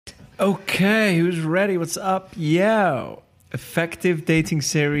Okay, who's ready? What's up? Yo! Effective Dating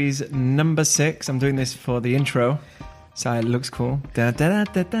Series number 6. I'm doing this for the intro, so it looks cool. Da, da, da,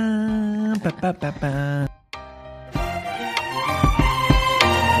 da, da, ba, ba, ba, ba.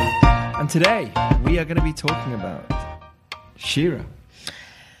 And today, we are going to be talking about Shira.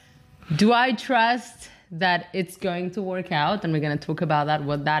 Do I trust that it's going to work out? And we're going to talk about that,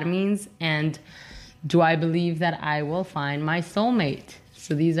 what that means. And do I believe that I will find my soulmate?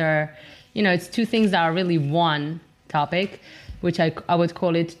 So these are, it's two things that are really one topic, which I would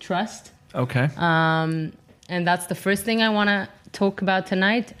call it trust. Okay. And that's the first thing I want to talk about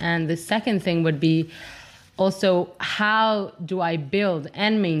tonight. And the second thing would be also, how do I build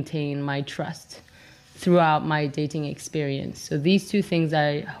and maintain my trust throughout my dating experience? So these two things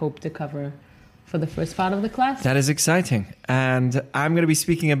I hope to cover for the first part of the class. That is exciting. And I'm going to be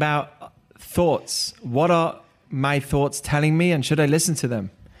speaking about thoughts. What are my thoughts telling me, and should I listen to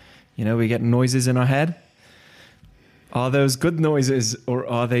them? We get noises in our head. Are those good noises or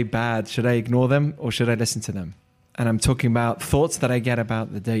are they bad? Should I ignore them or should I listen to them? And I'm talking about thoughts that I get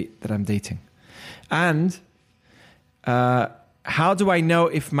about the date that I'm dating. And how do I know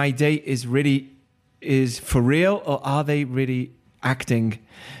if my date is for real, or are they really acting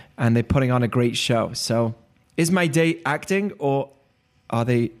and they're putting on a great show? So is my date acting, or are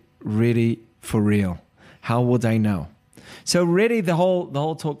they really for real? How would I know? So really the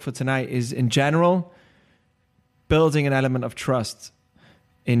whole talk for tonight is, in general, building an element of trust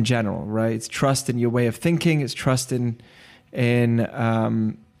in general, right? It's trust in your way of thinking. It's trust in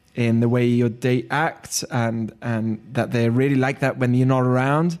the way your date acts, and that they're really like that when you're not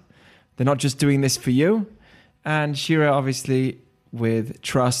around. They're not just doing this for you. And Shira, obviously, with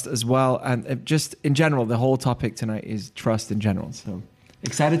trust as well. And just in general, the whole topic tonight is trust in general. So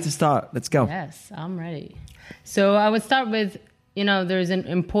excited to start. Let's go. Yes, I'm ready. So I would start with, there's an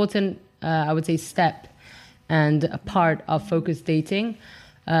important, I would say, step and a part of focused dating,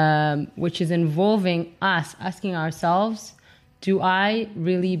 which is involving us asking ourselves, do I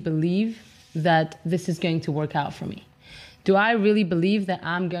really believe that this is going to work out for me? Do I really believe that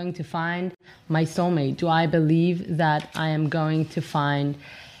I'm going to find my soulmate? Do I believe that I am going to find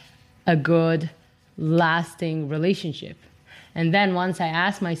a good, lasting relationship? And then once I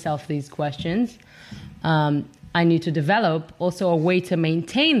ask myself these questions, I need to develop also a way to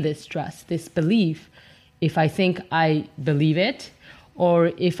maintain this trust, this belief. If I think I believe it,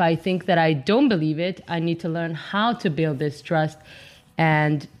 or if I think that I don't believe it, I need to learn how to build this trust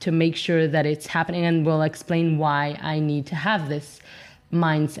and to make sure that it's happening, and we'll explain why I need to have this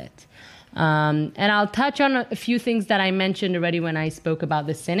mindset. And I'll touch on a few things that I mentioned already when I spoke about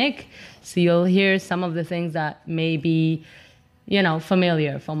the cynic. So you'll hear some of the things that may be,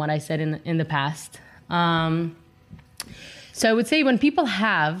 familiar from what I said in the past. So I would say when people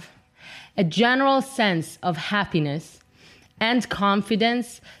have a general sense of happiness and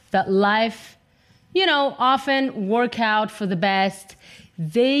confidence that life, often work out for the best,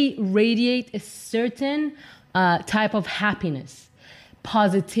 they radiate a certain type of happiness,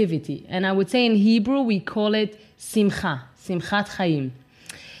 positivity. And I would say in Hebrew, we call it simcha, simchat chaim.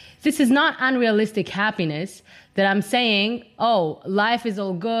 This is not unrealistic happiness that I'm saying, life is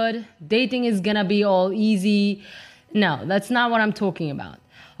all good, dating is gonna be all easy. No, that's not what I'm talking about.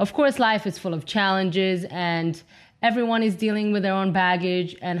 Of course, life is full of challenges, and everyone is dealing with their own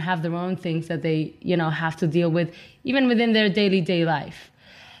baggage and have their own things that they, have to deal with, even within their day life.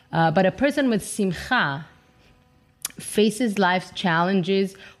 But a person with simcha faces life's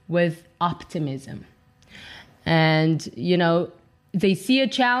challenges with optimism. And, they see a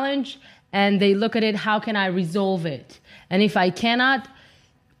challenge and they look at it, how can I resolve it? And if I cannot,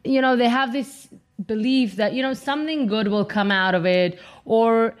 they have this belief that, something good will come out of it,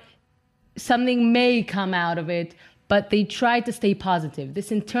 or something may come out of it, but they try to stay positive.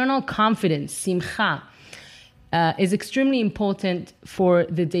 This internal confidence, simcha, is extremely important for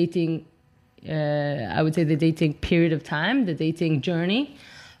the dating, I would say the dating period of time, the dating journey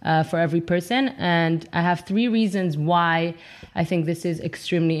for every person. And I have 3 reasons why I think this is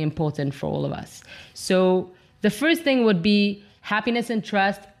extremely important for all of us. So the first thing would be happiness and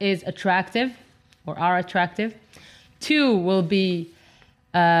trust is attractive, or are attractive. 2 will be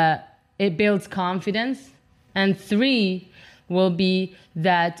it builds confidence. And 3 will be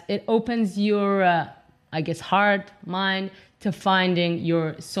that it opens your, heart, mind to finding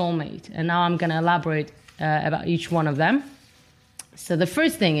your soulmate. And now I'm going to elaborate about each one of them. So the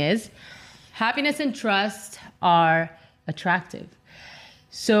first thing is happiness and trust are attractive.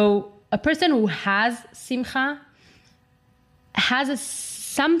 So a person who has simcha has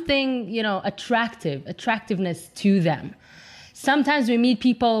something, attractiveness to them. sometimes we meet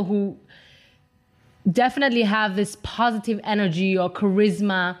people who definitely have this positive energy or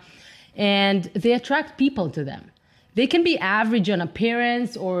charisma, and they attract people to them. They can be average on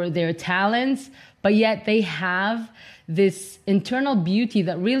appearance or their talents, but yet they have this internal beauty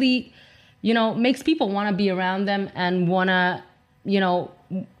that really, makes people want to be around them and want to,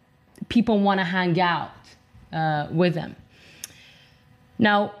 people want to hang out with them.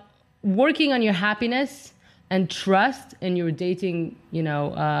 Now, working on your happiness and trust in your dating,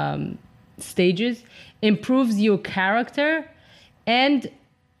 stages improves your character and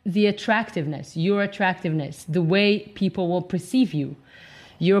the attractiveness, your attractiveness, the way people will perceive you.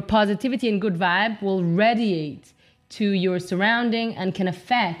 Your positivity and good vibe will radiate to your surrounding and can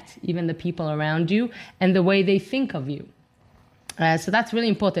affect even the people around you and the way they think of you. So that's really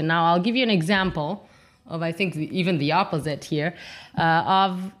important. Now, I'll give you an example of, I think, even the opposite here,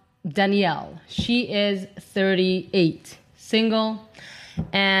 of Danielle. She is 38, single,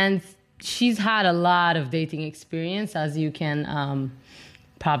 and she's had a lot of dating experience, as you can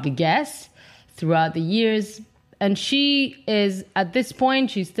probably guess, throughout the years. And she is, at this point,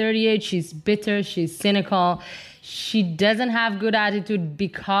 she's 38, she's bitter, she's cynical. She doesn't have good attitude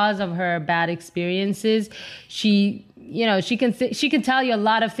because of her bad experiences. She can tell you a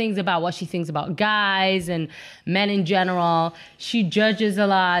lot of things about what she thinks about guys and men in general. She judges a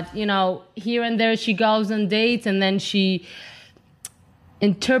lot. Here and there she goes on dates and then she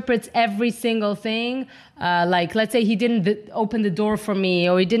interprets every single thing. Like, let's say he didn't open the door for me,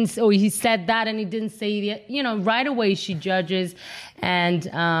 or he said that and he didn't say it. Right away she judges and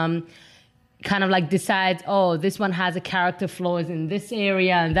kind of like decides, oh, this one has a character flaws in this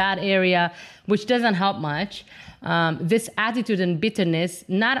area and that area, which doesn't help much. This attitude and bitterness,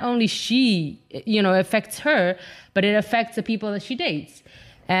 not only affects her, but it affects the people that she dates.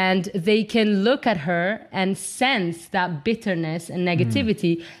 And they can look at her and sense that bitterness and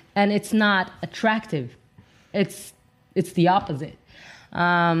negativity, and it's not attractive. It's the opposite.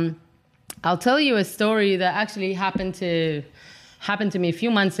 I'll tell you a story that actually happened to me a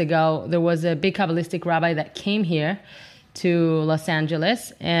few months ago. There was a big Kabbalistic rabbi that came here to Los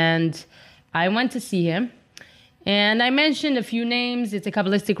Angeles, and I went to see him. And I mentioned a few names. It's a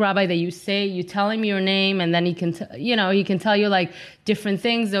Kabbalistic rabbi that you tell him your name, and then he can tell you like different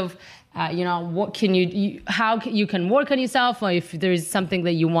things of, what can how you can work on yourself, or if there's something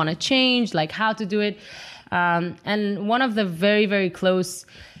that you want to change, like how to do it. And one of the very, very close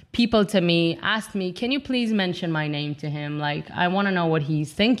people to me asked me, can you please mention my name to him? Like, I want to know what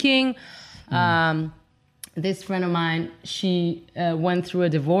he's thinking. This friend of mine, she went through a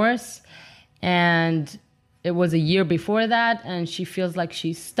divorce, and it was a year before that, and she feels like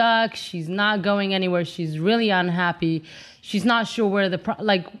she's stuck. She's not going anywhere. She's really unhappy. She's not sure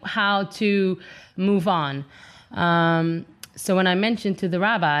how to move on. So when I mentioned to the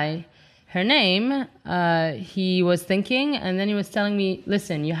rabbi her name, he was thinking, and then he was telling me,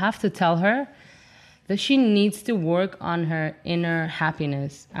 listen, you have to tell her that she needs to work on her inner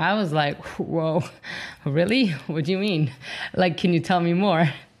happiness. I was like, whoa, really? What do you mean? Like, can you tell me more?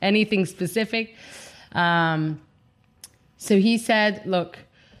 Anything specific? So he said, look,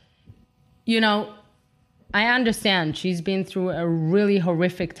 I understand she's been through a really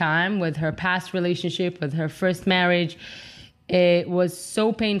horrific time with her past relationship, with her first marriage. It was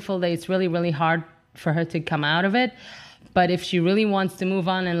so painful that it's really, really hard for her to come out of it. But if she really wants to move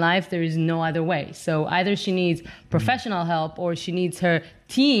on in life, there is no other way. So either she needs professional help, or she needs her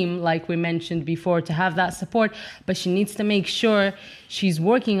team, like we mentioned before, to have that support. But she needs to make sure she's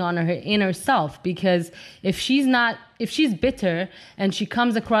working on her inner self, because if she's bitter and she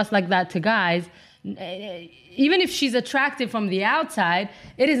comes across like that to guys, even if she's attractive from the outside,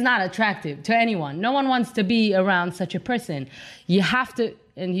 it is not attractive to anyone. No one wants to be around such a person. You have to,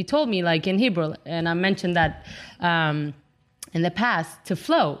 and he told me, like in Hebrew, and I mentioned that in the past, to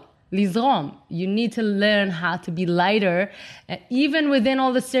flow, lizrom. You need to learn how to be lighter, even within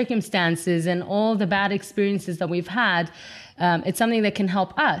all the circumstances and all the bad experiences that we've had. It's something that can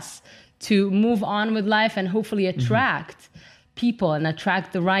help us to move on with life and hopefully attract people and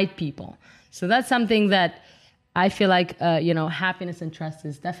attract the right people. So that's something that I feel like, happiness and trust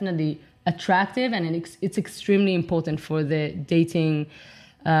is definitely attractive, and it's extremely important for the dating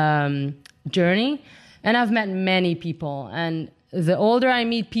journey. And I've met many people, and the older I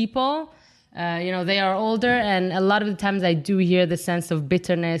meet people, they are older, and a lot of the times I do hear the sense of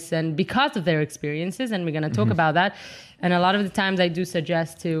bitterness, and because of their experiences, and we're going to talk about that. And a lot of the times I do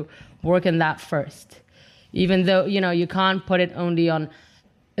suggest to work on that first, even though, you can't put it only on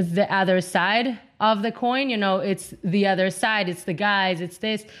the other side of the coin. It's the other side, it's the guys, it's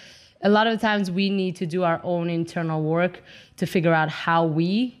this. a lot of times we need to do our own internal work to figure out how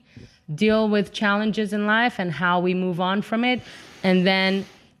we deal with challenges in life and how we move on from it. And then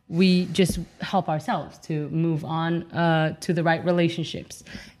we just help ourselves to move on to the right relationships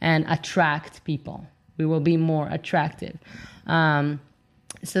and attract people. We will be more attractive.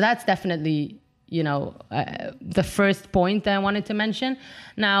 So that's definitely, the first point that I wanted to mention.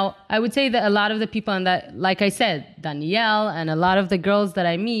 Now, I would say that a lot of the people, and that, like I said, Danielle and a lot of the girls that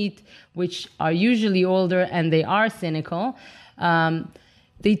I meet, which are usually older and they are cynical,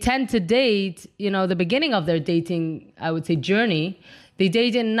 they tend to date, the beginning of their dating, I would say, journey. They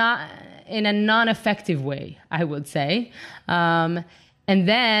date in a non-effective way, I would say. And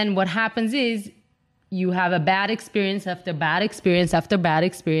then what happens is you have a bad experience after bad experience after bad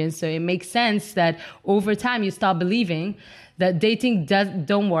experience. So it makes sense that over time you start believing that dating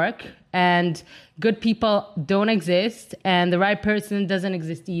don't work and good people don't exist and the right person doesn't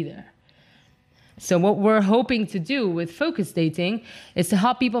exist either. So what we're hoping to do with focused dating is to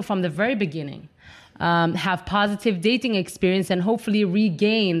help people from the very beginning have positive dating experience and hopefully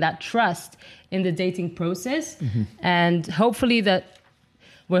regain that trust in the dating process. Mm-hmm. And hopefully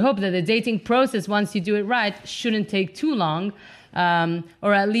we hope that the dating process, once you do it right, shouldn't take too long,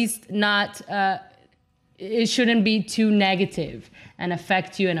 or at least not, it shouldn't be too negative and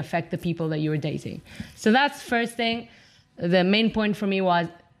affect you and affect the people that you're dating. So that's first thing. The main point for me was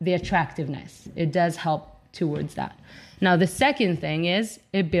the attractiveness. It does help towards that. Now, the second thing is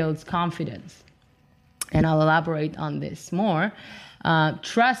it builds confidence. And I'll elaborate on this more.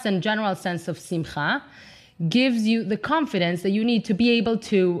 Trust and general sense of simcha gives you the confidence that you need to be able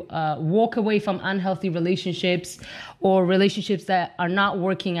to walk away from unhealthy relationships or relationships that are not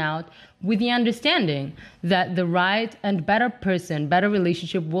working out with the understanding that the right and better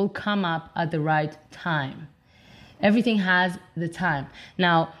relationship will come up at the right time. Everything has the time.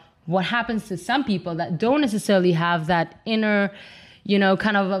 Now, what happens to some people that don't necessarily have that inner,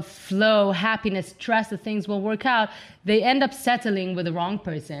 kind of a flow, happiness, trust that things will work out, they end up settling with the wrong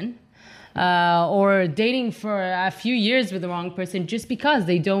person. Or dating for a few years with the wrong person just because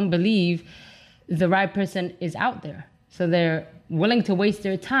they don't believe the right person is out there. So they're willing to waste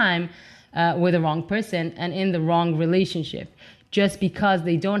their time with the wrong person and in the wrong relationship just because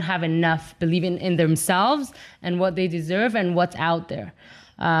they don't have enough believing in themselves and what they deserve and what's out there.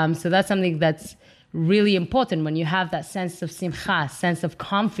 So that's something that's really important when you have that sense of simcha, sense of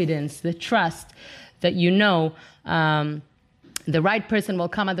confidence, the trust that the right person will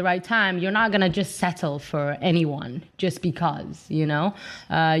come at the right time. You're not going to just settle for anyone just because, you're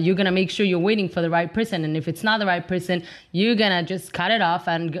going to make sure you're waiting for the right person. And if it's not the right person, you're going to just cut it off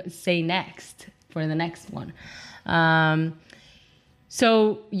and say next for the next one. That's,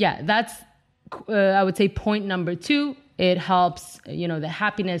 I would say, point number 2. It helps, the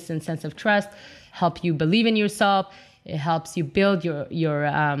happiness and sense of trust, help you believe in yourself. It helps you build your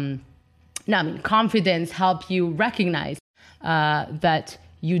confidence, help you recognize that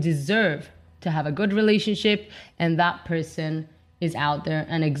you deserve to have a good relationship and that person is out there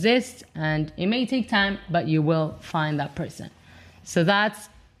and exists, and it may take time, but you will find that person. So that's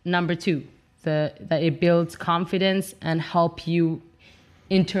number 2, that it builds confidence and help you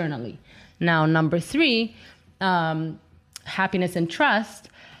internally. Now, number 3, happiness and trust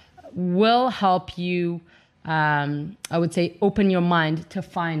will help you, I would say, open your mind to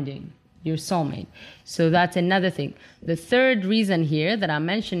finding your soulmate. So that's another thing. The third reason here that I'm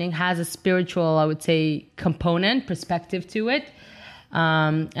mentioning has a spiritual, I would say, component, perspective to it.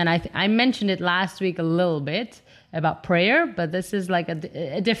 And I mentioned it last week a little bit about prayer, but this is like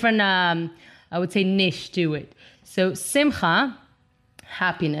a different, I would say, niche to it. So simcha,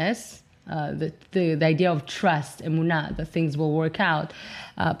 happiness, the idea of trust, emunah, that things will work out,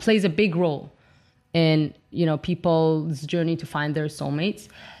 plays a big role in, people's journey to find their soulmates.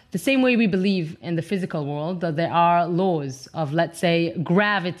 The same way we believe in the physical world that there are laws of, let's say,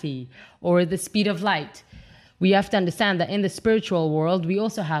 gravity or the speed of light, we have to understand that in the spiritual world, we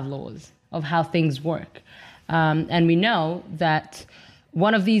also have laws of how things work. And we know that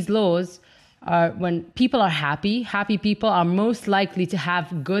one of these laws are when people are happy people are most likely to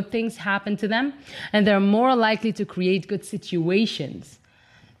have good things happen to them, and they're more likely to create good situations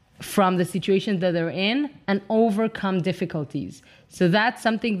from the situation that they're in and overcome difficulties. So that's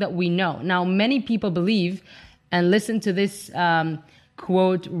something that we know. Now, many people believe, and listen to this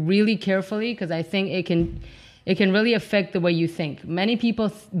quote really carefully, because I think it can really affect the way you think. Many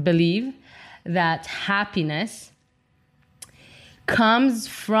people believe that happiness comes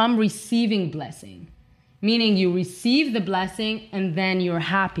from receiving blessing, meaning you receive the blessing and then you're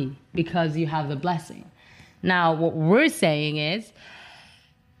happy because you have the blessing. Now, what we're saying is,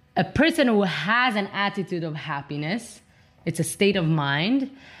 a person who has an attitude of happiness, it's a state of mind,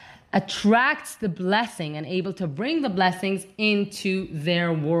 attracts the blessing and able to bring the blessings into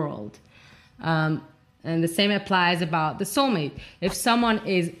their world. And the same applies about the soulmate. If someone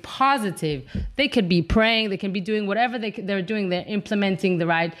is positive, they could be praying, they can be doing whatever they're doing, they're implementing the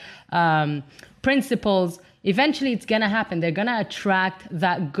right principles. Eventually, it's going to happen. They're going to attract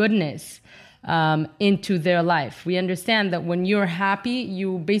that goodness into their life. We understand that when you're happy,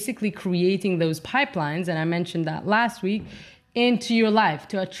 you're basically creating those pipelines, and I mentioned that last week, into your life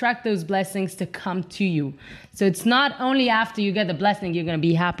to attract those blessings to come to you. So it's not only after you get the blessing you're going to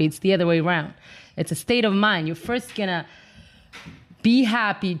be happy. It's the other way around. It's a state of mind. You're first going to be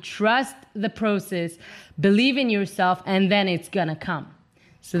happy, trust the process, believe in yourself, and then it's going to come.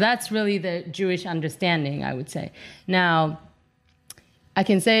 So that's really the Jewish understanding, I would say. Now, I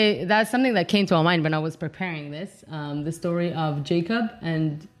can say that's something that came to my mind when I was preparing this, the story of Jacob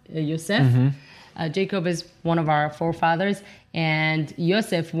and Yosef. Jacob is one of our forefathers, and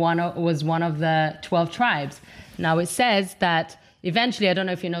Yosef was one of the 12 tribes. Now, it says that eventually, I don't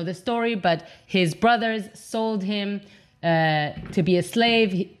know if you know the story, but his brothers sold him to be a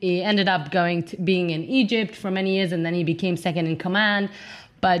slave. He ended up being in Egypt for many years, and then he became second in command.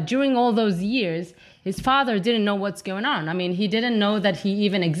 But during all those years, his father didn't know what's going on. I mean, he didn't know that he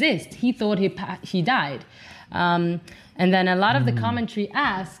even exists. He thought he died. And then a lot of the commentary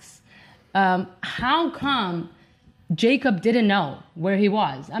asks, how come Jacob didn't know where he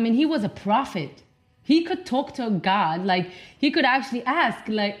was? I mean, he was a prophet. He could talk to God, like he could actually ask,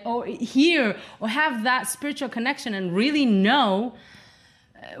 like, or hear or have that spiritual connection and really know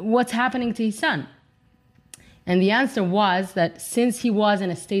what's happening to his son. And the answer was that since he was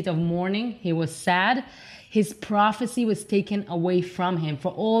in a state of mourning, he was sad, his prophecy was taken away from him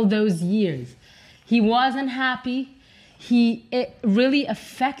for all those years. He wasn't happy. It really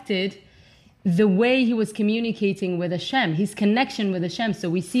affected the way he was communicating with Hashem, his connection with Hashem. So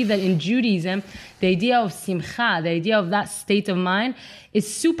we see that in Judaism, the idea of simcha, the idea of that state of mind is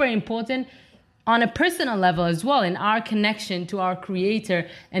super important on a personal level as well, in our connection to our Creator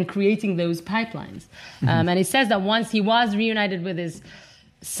and creating those pipelines. And it says that once he was reunited with his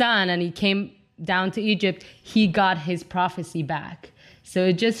son and he came down to Egypt, he got his prophecy back. So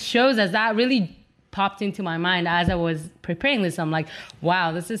it just shows us that really popped into my mind as I was preparing this. I'm like,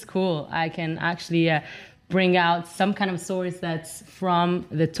 wow, this is cool. I can actually bring out some kind of source that's from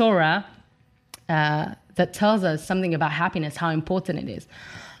the Torah that tells us something about happiness, how important it is.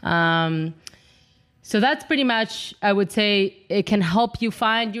 So that's pretty much, I would say, it can help you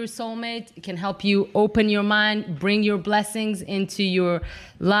find your soulmate. It can help you open your mind, bring your blessings into your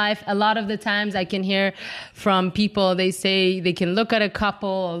life. A lot of the times I can hear from people, they say they can look at a couple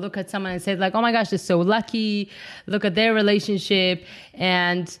or look at someone and say like, oh my gosh, they're so lucky. Look at their relationship.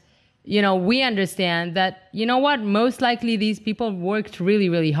 And, you know, we understand that, you know what, most likely these people worked really,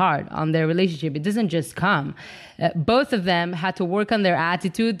 really hard on their relationship. It doesn't just come. Both of them had to work on their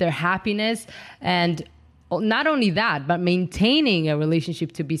attitude, their happiness, and not only that, but maintaining a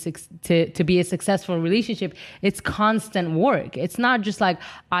relationship to be a successful relationship. It's constant work. It's not just like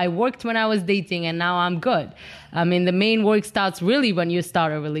I worked when I was dating and now I'm good. I mean, the main work starts really when you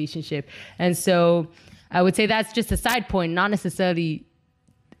start a relationship. And so I would say that's just a side point, not necessarily,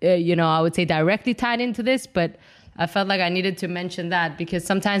 I would say directly tied into this, but I felt like I needed to mention that because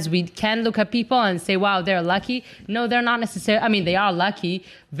sometimes we can look at people and say, wow, they're lucky. No, they're not necessarily. I mean, they are lucky,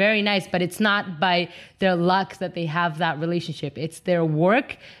 very nice, but it's not by their luck that they have that relationship. It's their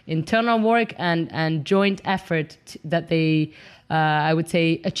work, internal work, and joint effort that they, I would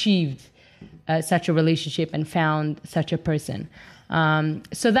say, achieved such a relationship and found such a person.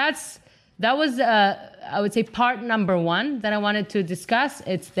 So that was, I would say, part number one that I wanted to discuss.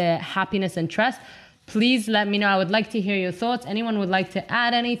 It's the happiness and trust. Please let me know. I would like to hear your thoughts. Anyone would like to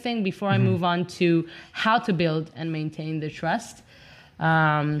add anything before I move on to how to build and maintain the trust?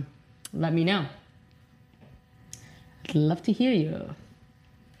 Let me know. I'd love to hear you.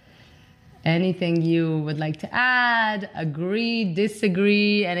 Anything you would like to add, agree,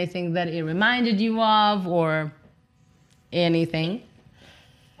 disagree, anything that it reminded you of or anything?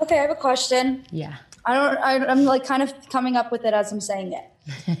 Okay, I have a question. Yeah. I'm like kind of coming up with it as I'm saying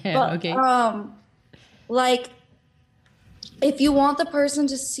it. But, okay. Like, if you want the person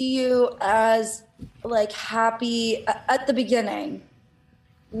to see you as like happy at the beginning,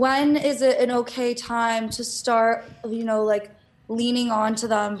 when is it an okay time to start, like leaning onto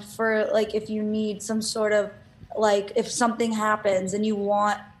them for like if you need some sort of like if something happens and you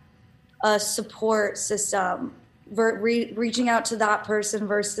want a support system, reaching out to that person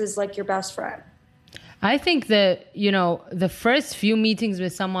versus like your best friend? I think that, the first few meetings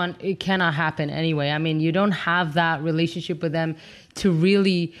with someone, it cannot happen anyway. I mean, you don't have that relationship with them to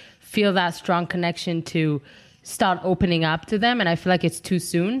really feel that strong connection to start opening up to them. And I feel like it's too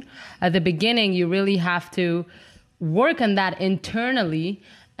soon. At the beginning, you really have to work on that internally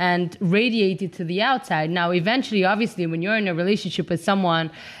and radiate it to the outside. Now, eventually, obviously, when you're in a relationship with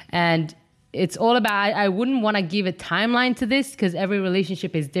someone and it's all about, I wouldn't want to give a timeline to this because every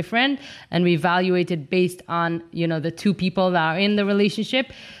relationship is different and we evaluate it based on, the two people that are in the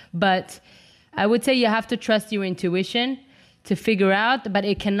relationship. But I would say you have to trust your intuition to figure out, but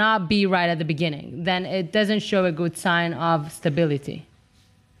it cannot be right at the beginning. Then it doesn't show a good sign of stability.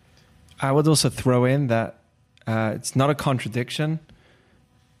 I would also throw in that it's not a contradiction.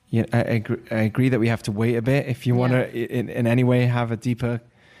 I agree that we have to wait a bit if you want to in any way have a deeper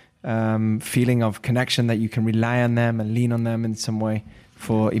feeling of connection, that you can rely on them and lean on them in some way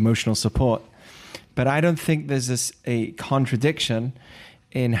for emotional support. But I don't think there's a contradiction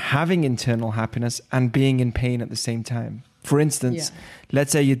in having internal happiness and being in pain at the same time. For instance,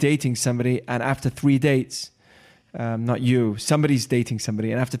 let's say you're dating somebody and after 3 dates, not you, somebody's dating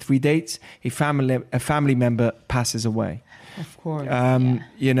somebody, and after 3 dates, a family member passes away. Of course.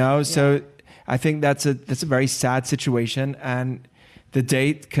 So I think that's a very sad situation, and the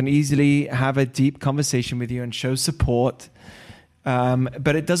date can easily have a deep conversation with you and show support.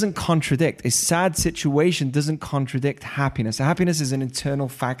 But it doesn't contradict. A sad situation doesn't contradict happiness. Happiness is an internal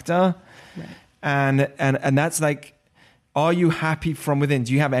factor. Right. And that's like, are you happy from within?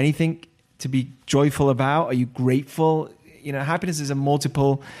 Do you have anything to be joyful about? Are you grateful? Happiness is a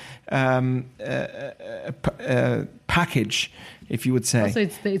multiple package, if you would say. Also,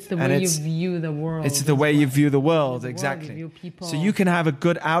 it's the way you view the world. It's the way you view the world, exactly. You view people. So you can have a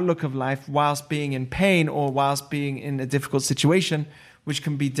good outlook of life whilst being in pain or whilst being in a difficult situation, which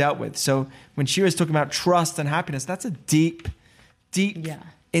can be dealt with. So when Shira's talking about trust and happiness, that's a deep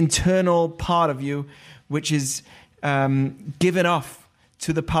internal part of you, which is given off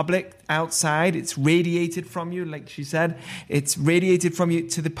to the public outside. It's radiated from you, like she said. It's radiated from you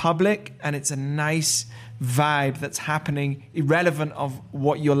to the public, and it's a nice vibe that's happening irrelevant of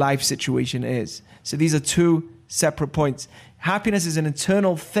what your life situation is. So these are two separate points. Happiness is an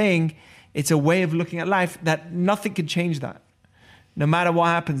internal thing. It's a way of looking at life that nothing can change that. No matter what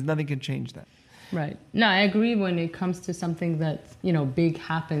happens, nothing can change that. Right. No, I agree when it comes to something that, big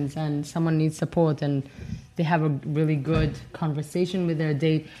happens and someone needs support and they have a really good conversation with their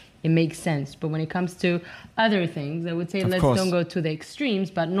date, it makes sense. But when it comes to other things, I would say don't go to the extremes,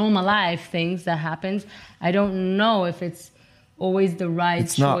 but normal life things that happens, I don't know if it's always the right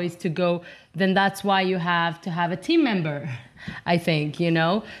choice to go. Then that's why you have to have a team member, I think,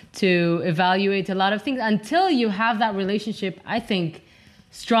 to evaluate a lot of things until you have that relationship, I think,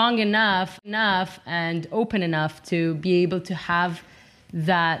 strong enough and open enough to be able to have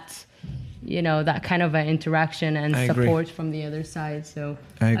that, that kind of an interaction and support from the other side. So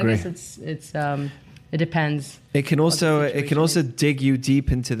I guess it depends. It can also dig you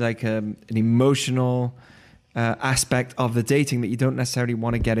deep into like an emotional aspect of the dating that you don't necessarily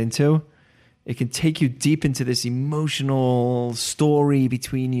want to get into. It can take you deep into this emotional story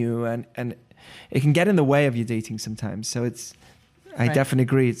between you, and it can get in the way of your dating sometimes. So I definitely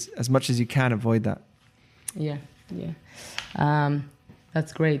agree. It's as much as you can avoid that. Yeah.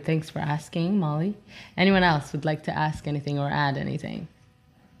 That's great. Thanks for asking, Molly. Anyone else would like to ask anything or add anything?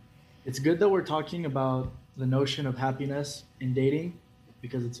 It's good that we're talking about the notion of happiness in dating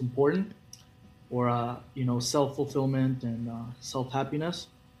because it's important, or self-fulfillment and self-happiness.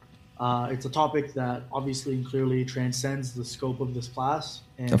 It's a topic that obviously and clearly transcends the scope of this class.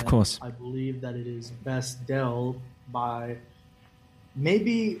 And of course, I believe that it is best dealt by,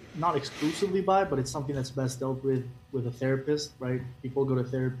 maybe not exclusively by, but it's something that's best dealt with a therapist, right? People go to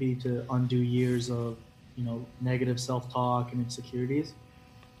therapy to undo years of, negative self-talk and insecurities.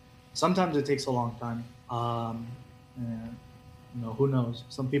 Sometimes it takes a long time. And, who knows?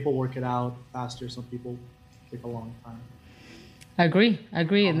 Some people work it out faster. Some people take a long time. I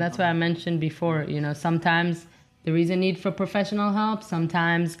agree. And that's why I mentioned before, sometimes there is a need for professional help.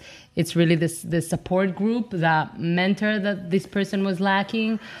 Sometimes it's really the support group, that mentor that this person was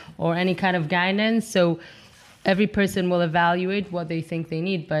lacking, or any kind of guidance. So every person will evaluate what they think they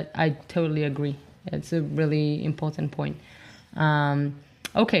need, but I totally agree. It's a really important point.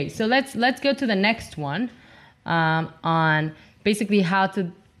 Okay, so let's go to the next one on basically how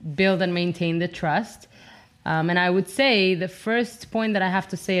to build and maintain the trust. And I would say the first point that I have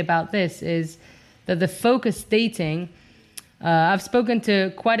to say about this is that the focused dating, I've spoken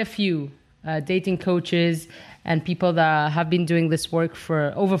to quite a few dating coaches and people that have been doing this work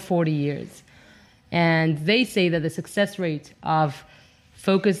for over 40 years. And they say that the success rate of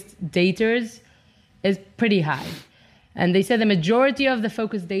focused daters is pretty high. And they say the majority of the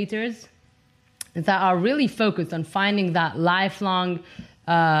focused daters that are really focused on finding that lifelong,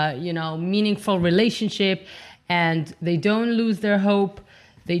 meaningful relationship, and they don't lose their hope.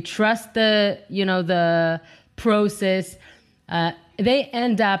 They trust the process. They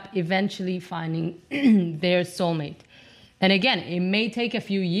end up eventually finding their soulmate. And again, it may take a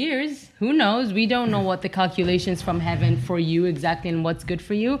few years. Who knows? We don't know what the calculations from heaven for you exactly and what's good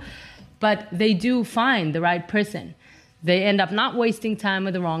for you. But they do find the right person. They end up not wasting time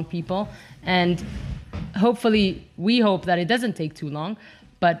with the wrong people. And hopefully, we hope that it doesn't take too long.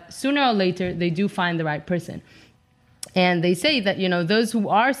 But sooner or later, they do find the right person. And they say that, those who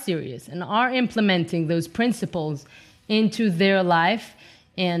are serious and are implementing those principles into their life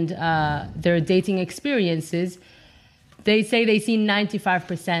and their dating experiences, they say they see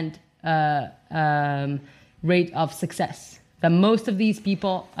 95% rate of success. That most of these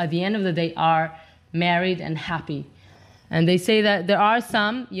people, at the end of the day, are married and happy. And they say that there are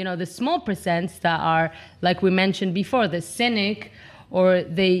some, the small percents that are, like we mentioned before, the cynic, or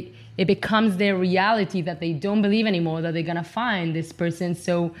it becomes their reality that they don't believe anymore that they're going to find this person,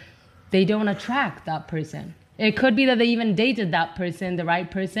 so they don't attract that person. It could be that they even dated that person, the right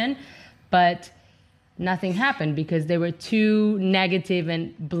person, but nothing happened because they were too negative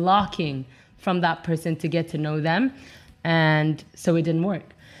and blocking from that person to get to know them. And so it didn't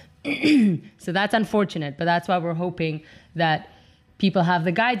work. So that's unfortunate, but that's why we're hoping that people have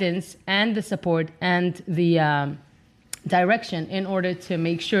the guidance and the support and the direction in order to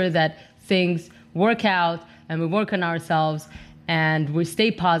make sure that things work out and we work on ourselves and we stay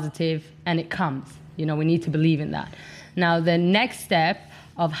positive and it comes. We need to believe in that. Now, the next step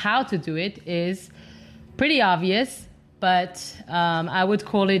of how to do it is pretty obvious, but I would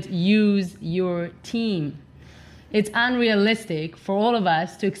call it use your team. It's unrealistic for all of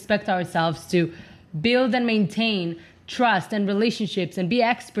us to expect ourselves to build and maintain trust and relationships and be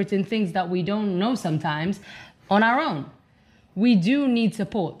experts in things that we don't know sometimes on our own. We do need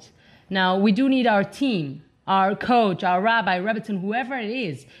support. Now, we do need our team, our coach, our rabbi, rebbetzin, whoever it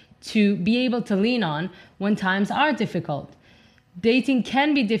is, to be able to lean on when times are difficult. Dating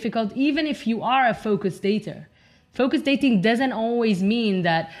can be difficult even if you are a focused dater. Focused dating doesn't always mean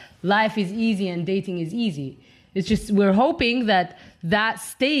that life is easy and dating is easy. It's just we're hoping that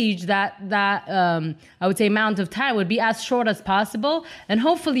stage, that I would say amount of time would be as short as possible, and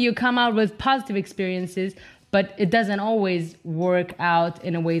hopefully you come out with positive experiences, but it doesn't always work out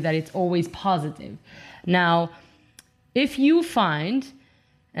in a way that it's always positive. Now, if you find,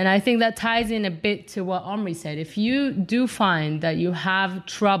 and I think that ties in a bit to what Omri said, if you do find that you have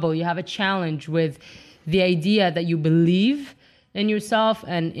trouble, you have a challenge with the idea that you believe in yourself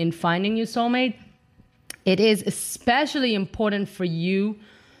and in finding your soulmate, it is especially important for you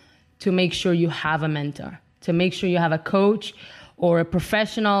to make sure you have a mentor, to make sure you have a coach or a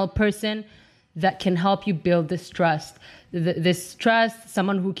professional person that can help you build this trust. This trust,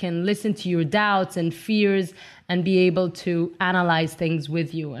 someone who can listen to your doubts and fears and be able to analyze things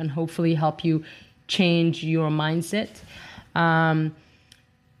with you and hopefully help you change your mindset. And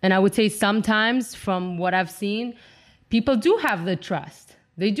I would say sometimes from what I've seen, people do have the trust.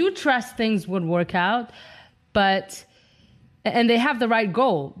 They do trust things would work out, and they have the right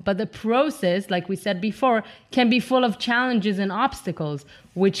goal. But the process, like we said before, can be full of challenges and obstacles,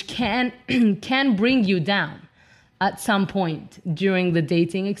 which can bring you down at some point during the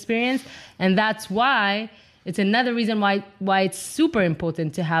dating experience. And that's why it's another reason why it's super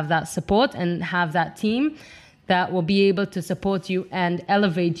important to have that support and have that team that will be able to support you and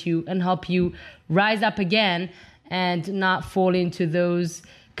elevate you and help you rise up again and not fall into those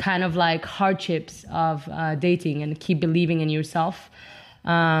kind of like hardships of dating and keep believing in yourself.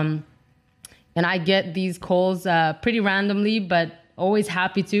 And I get these calls pretty randomly, but always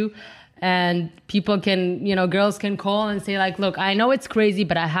happy to. And people can, girls can call and say like, look, I know it's crazy,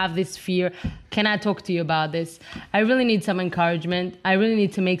 but I have this fear. Can I talk to you about this? I really need some encouragement. I really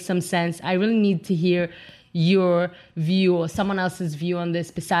need to make some sense. I really need to hear your view or someone else's view on this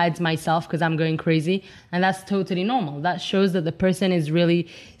besides myself because I'm going crazy. And that's totally normal. That shows that the person is really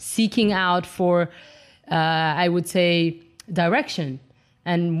seeking out for, I would say, direction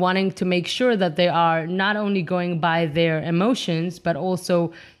and wanting to make sure that they are not only going by their emotions, but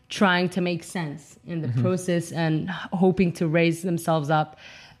also trying to make sense in the process and hoping to raise themselves up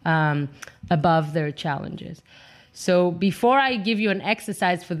above their challenges. So before I give you an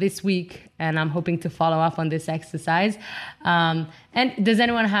exercise for this week, and I'm hoping to follow up on this exercise, and does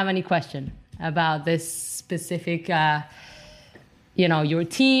anyone have any question about this specific, your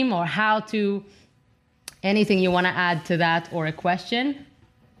team or how to Anything you want to add to that or a question?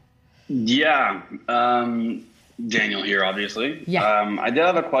 Yeah. Daniel here, obviously. Yeah. I did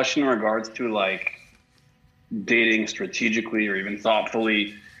have a question in regards to like dating strategically or even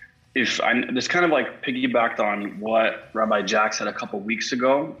thoughtfully. If I this kind of like piggybacked on what Rabbi Jack said a couple of weeks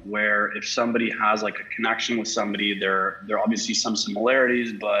ago, where if somebody has like a connection with somebody, there are obviously some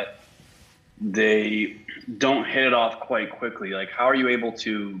similarities, but they don't hit it off quite quickly. Like, how are you able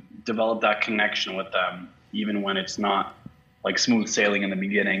to develop that connection with them, even when it's not like smooth sailing in the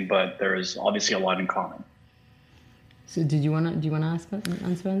beginning, but there's obviously a lot in common? So do you want to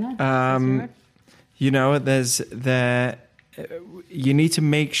answer on that? You know, you need to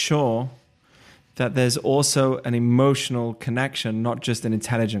make sure that there's also an emotional connection, not just an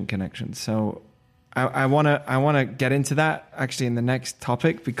intelligent connection. So I want to get into that actually in the next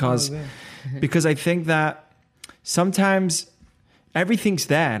topic because I think that sometimes everything's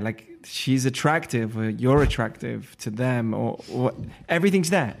there. Like, she's attractive or you're attractive to them or everything's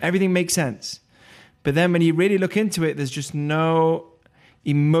there. Everything makes sense. But then when you really look into it, there's just no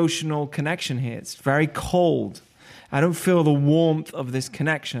emotional connection here. It's very cold. I don't feel the warmth of this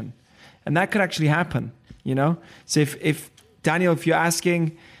connection. And that could actually happen, you know? So if Daniel, if you're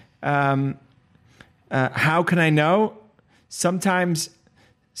asking, how can I know? Sometimes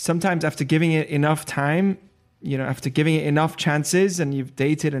after giving it enough time, you know, after giving it enough chances and you've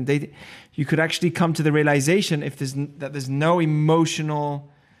dated, you could actually come to the realization that there's no emotional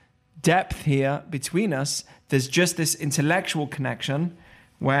depth here between us. There's just this intellectual connection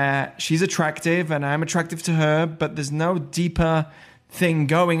where she's attractive and I'm attractive to her, but there's no deeper thing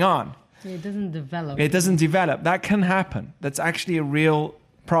going on. It doesn't develop. It doesn't develop. That can happen. That's actually a real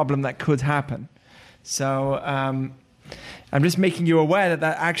problem that could happen. So I'm just making you aware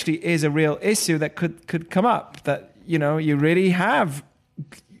that actually is a real issue that could come up. That, you know, you really have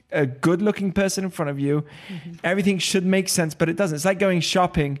a good-looking person in front of you. Mm-hmm. Everything should make sense, but it doesn't. It's like going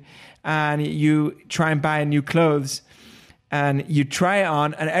shopping and you try and buy new clothes and you try it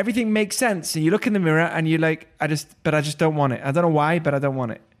on and everything makes sense. And you look in the mirror and you're like, I just don't want it. I don't know why, but I don't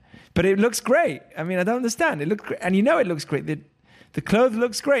want it. But it looks great. I mean, I don't understand. It looks great. And you know it looks great. The clothes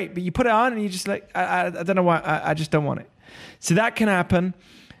looks great, but you put it on and you're just like, I don't know why. I just don't want it. So that can happen.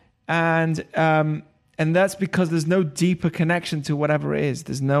 And that's because there's no deeper connection to whatever it is.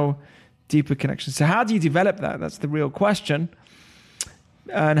 There's no deeper connection. So how do you develop that? That's the real question.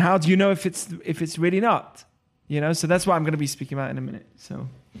 And how do you know if it's really not? You know, so that's what I'm going to be speaking about in a minute. So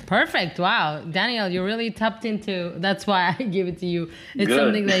perfect. Wow. Daniel, you really tapped into, that's why I give it to you. It's Good.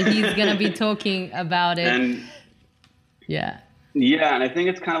 Something that he's going to be talking about it. And yeah, and I think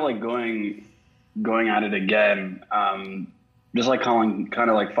it's kind of like going at it again. Just like kind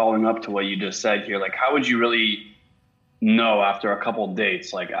of like following up to what you just said here. Like, how would you really know after a couple of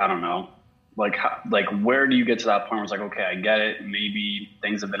dates? Like, I don't know. Like where do you get to that point where it's like, okay, I get it. Maybe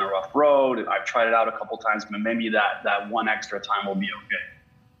things have been a rough road. I've tried it out a couple times, but maybe that one extra time will be okay.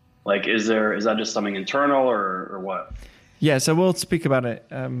 Like, is that just something internal or what? Yeah, so we'll speak about it.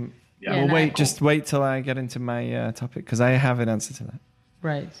 Just wait till I get into my topic because I have an answer to that.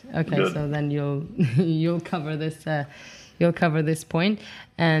 Right. Okay. Good. So then you'll cover this. You'll cover this point,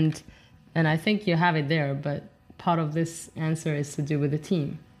 and I think you have it there. But part of this answer is to do with the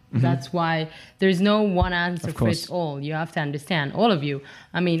team. Mm-hmm. That's why there's no one answer fits all. You have to understand, all of you.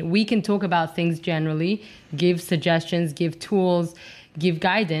 I mean, we can talk about things generally, give suggestions, give tools, give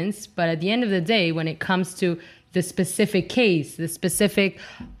guidance. But at the end of the day, when it comes to the specific case,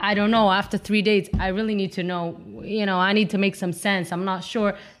 I don't know, after 3 dates, I really need to know, you know, I need to make some sense. I'm not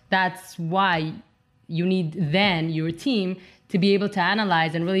sure. That's why you need then your team to be able to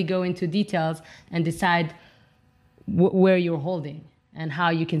analyze and really go into details and decide where you're holding and how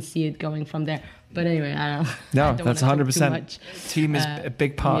you can see it going from there. But anyway, I don't that's 100%. Team is a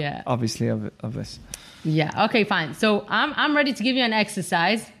big part, obviously, of this. Yeah. Okay, fine. So I'm ready to give you an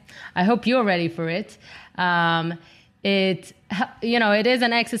exercise. I hope you're ready for it. It is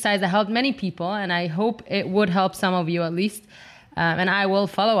an exercise that helped many people, and I hope it would help some of you at least. And I will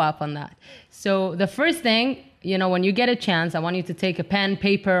follow up on that. So the first thing, you know, when you get a chance, I want you to take a pen,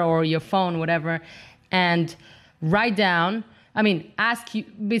 paper, or your phone, whatever, and write down.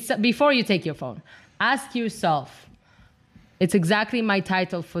 Before you take your phone, ask yourself. It's exactly my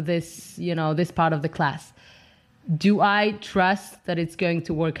title for this, you know, this part of the class. Do I trust that it's going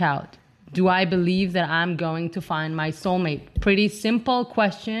to work out? Do I believe that I'm going to find my soulmate? Pretty simple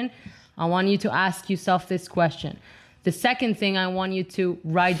question. I want you to ask yourself this question. The second thing, I want you to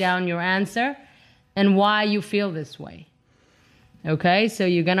write down your answer and why you feel this way. Okay, so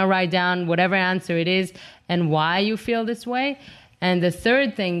you're going to write down whatever answer it is and why you feel this way. And the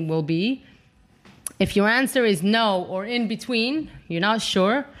third thing will be, If your answer is no or in between, you're not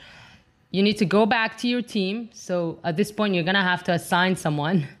sure, you need to go back to your team. So at this point, you're going to have to assign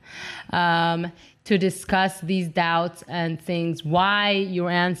someone to discuss these doubts and things, why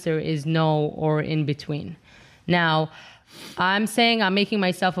your answer is no or in between. Now, I'm saying I'm making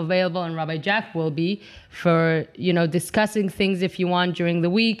myself available, and Rabbi Jack will be, for, discussing things if you want during the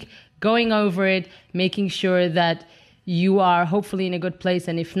week, going over it, making sure that you are hopefully in a good place.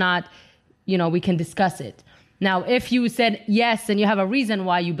 And if not, we can discuss it. Now, if you said yes and you have a reason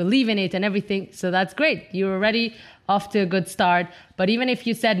why you believe in it and everything, so that's great. You're already off to a good start. But even if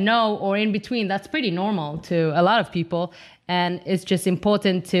you said no or in between, that's pretty normal to a lot of people. And it's just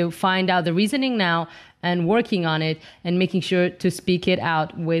important to find out the reasoning now and working on it and making sure to speak it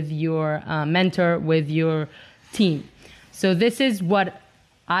out with your mentor, with your team. So this is what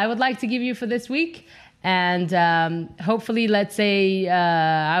I would like to give you for this week. And hopefully, let's say,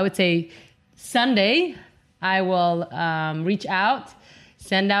 I would say Sunday, I will reach out,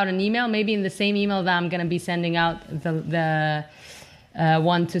 send out an email, maybe in the same email that I'm going to be sending out the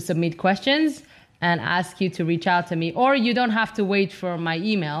one to submit questions, and ask you to reach out to me. Or you don't have to wait for my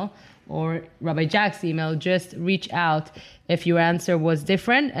email or Rabbi Jack's email. Just reach out if your answer was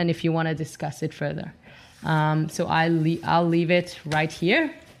different and if you want to discuss it further. So I'll leave it right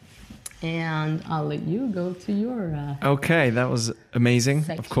here. And I'll let you go to your Okay, that was amazing,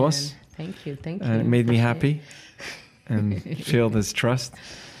 section. Of course. Thank you. It made me happy and feel this trust.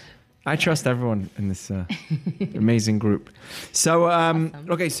 I trust everyone in this amazing group. So, Awesome.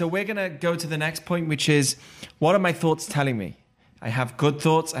 Okay, so we're going to go to the next point, which is, what are my thoughts telling me? I have good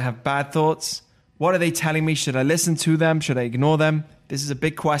thoughts. I have bad thoughts. What are they telling me? Should I listen to them? Should I ignore them? This is a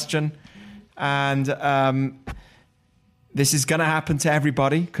big question. And this is going to happen to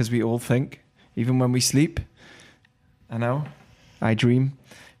everybody because we all think, even when we sleep. I know, I dream.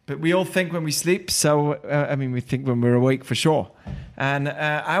 But we all think when we sleep, so, we think when we're awake for sure. And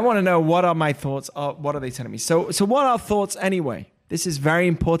I want to know, what are my thoughts? What are they telling me? So what are thoughts anyway? This is very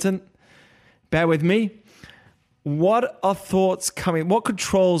important. Bear with me. What are thoughts coming? What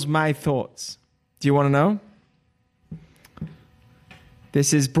controls my thoughts? Do you want to know?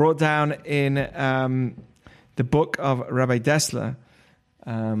 This is brought down in the book of Rabbi Dessler,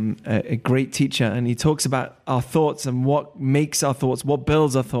 a great teacher, and he talks about our thoughts and what makes our thoughts, what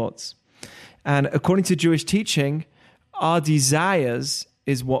builds our thoughts. And according to Jewish teaching, our desires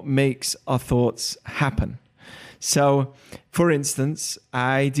is what makes our thoughts happen. So, for instance,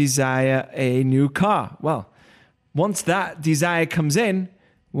 I desire a new car. Well, once that desire comes in,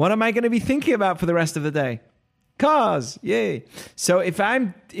 what am I going to be thinking about for the rest of the day? Cars, yay. So if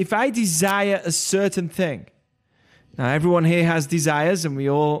I desire a certain thing, now everyone here has desires and we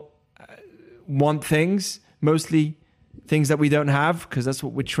all want things, mostly things that we don't have, because that's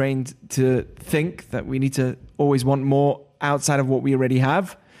what we're trained to think, that we need to always want more outside of what we already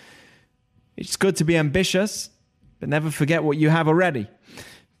have. It's good to be ambitious, but never forget what you have already.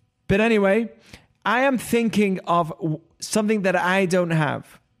 But anyway, I am thinking of something that I don't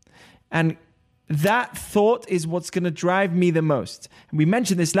have. And that thought is what's going to drive me the most. And we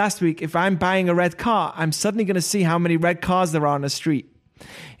mentioned this last week. If I'm buying a red car, I'm suddenly going to see how many red cars there are on the street.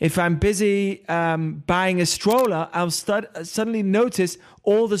 If I'm busy buying a stroller, I'll suddenly notice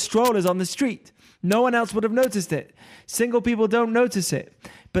all the strollers on the street. No one else would have noticed it. Single people don't notice it.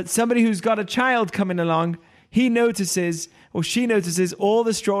 But somebody who's got a child coming along, he notices or she notices all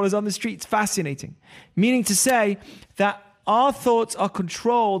the strollers on the street. It's fascinating. Meaning to say that our thoughts are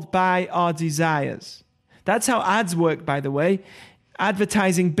controlled by our desires. That's how ads work, by the way.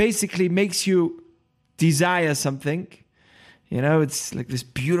 Advertising basically makes you desire something. You know, it's like this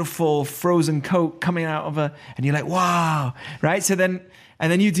beautiful frozen Coke coming out of and you're like, wow, right? And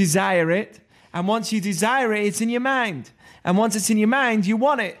then you desire it. And once you desire it, it's in your mind. And once it's in your mind, you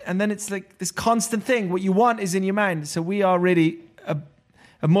want it. And then it's like this constant thing. What you want is in your mind. So we are really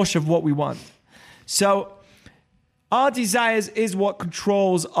a mush of what we want. So our desires is what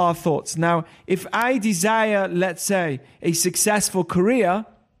controls our thoughts. Now, if I desire, let's say, a successful career,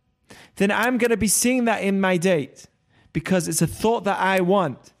 then I'm going to be seeing that in my date because it's a thought that I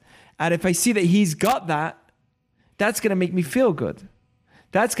want. And if I see that he's got that, that's going to make me feel good.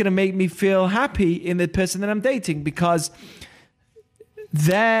 That's going to make me feel happy in the person that I'm dating because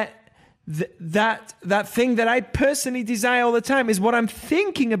that thing that I personally desire all the time is what I'm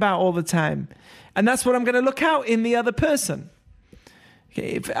thinking about all the time. And that's what I'm going to look out in the other person.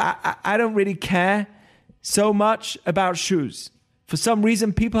 Okay, if I don't really care so much about shoes. For some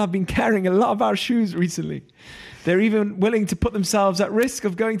reason, people have been caring a lot about shoes recently. They're even willing to put themselves at risk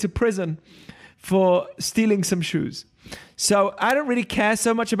of going to prison for stealing some shoes. So I don't really care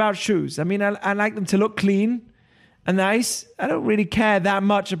so much about shoes. I mean, I like them to look clean and nice. I don't really care that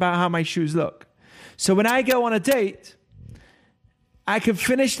much about how my shoes look. So when I go on a date, I can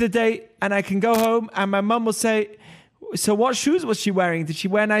finish the date and I can go home and my mum will say, so what shoes was she wearing? Did she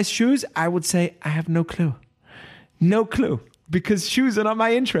wear nice shoes? I would say, I have no clue. No clue. Because shoes are not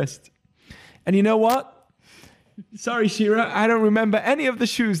my interest. And you know what? Sorry, Shira, I don't remember any of the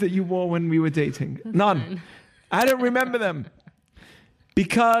shoes that you wore when we were dating. None. I don't remember them.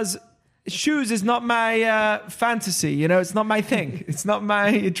 Because shoes is not my fantasy. You know, it's not my thing. It's not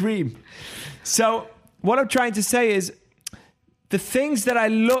my dream. So what I'm trying to say is the things that I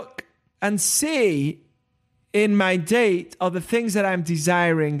look and see in my date are the things that I'm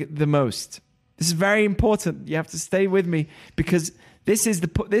desiring the most. This is very important. You have to stay with me because this is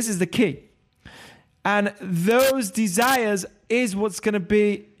the key. And those desires is what's going to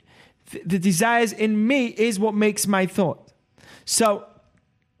be, the desires in me is what makes my thought. So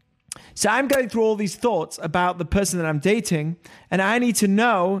I'm going through all these thoughts about the person that I'm dating, and I need to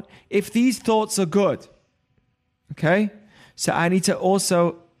know if these thoughts are good. Okay? So I need to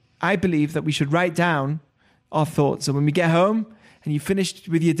also, I believe that we should write down our thoughts. So when we get home and you finished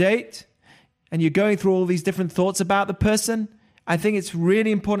with your date and you're going through all these different thoughts about the person, I think it's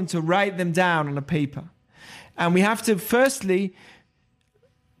really important to write them down on a paper. And we have to, firstly,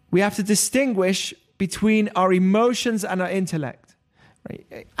 we have to distinguish between our emotions and our intellect.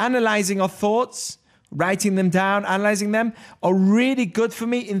 Right? Analyzing our thoughts, writing them down, analyzing them are really good for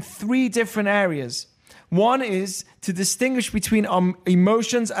me in 3 different areas. One is to distinguish between our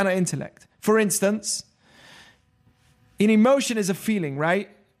emotions and our intellect. For instance, an emotion is a feeling, right?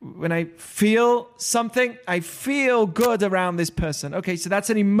 When I feel something, I feel good around this person. Okay, so that's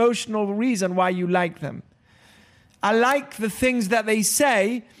an emotional reason why you like them. I like the things that they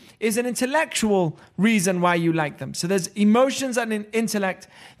say is an intellectual reason why you like them. So there's emotions and an intellect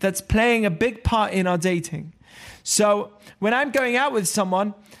that's playing a big part in our dating. So when I'm going out with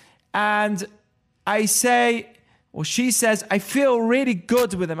someone and I say, or she says, I feel really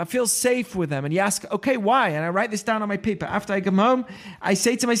good with them. I feel safe with them. And you ask, okay, why? And I write this down on my paper. After I come home, I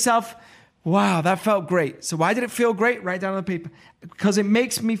say to myself, wow, that felt great. So why did it feel great? Write down on the paper. Because it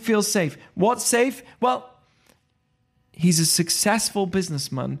makes me feel safe. What's safe? Well, he's a successful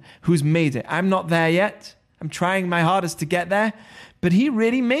businessman who's made it. I'm not there yet. I'm trying my hardest to get there. But he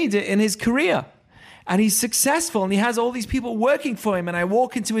really made it in his career. And he's successful and he has all these people working for him. And I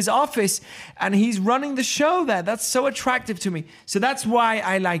walk into his office and he's running the show there. That's so attractive to me. So that's why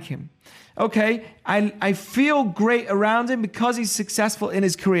I like him. Okay, I feel great around him because he's successful in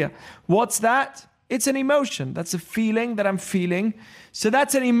his career. What's that? It's an emotion. That's a feeling that I'm feeling. So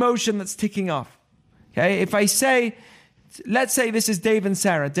that's an emotion that's ticking off. Okay, if I say, let's say this is Dave and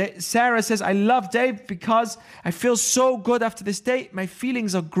Sarah. Sarah says, I love Dave because I feel so good after this date. My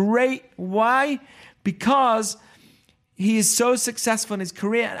feelings are great. Why? Because he is so successful in his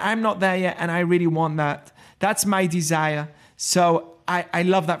career and I'm not there yet and I really want that. That's my desire. So I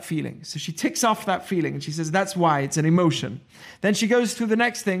love that feeling. So she ticks off that feeling and she says, that's why, it's an emotion. Then she goes through the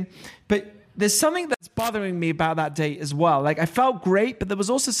next thing. But there's something that's bothering me about that date as well. Like I felt great, but there was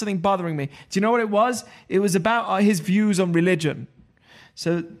also something bothering me. Do you know what it was? It was about his views on religion.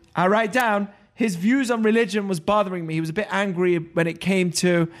 So I write down, his views on religion was bothering me. He was a bit angry when it came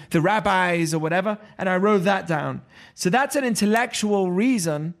to the rabbis or whatever. And I wrote that down. So that's an intellectual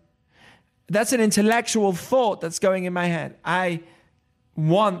reason. That's an intellectual thought that's going in my head. I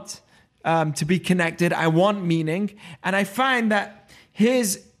want to be connected. I want meaning. And I find that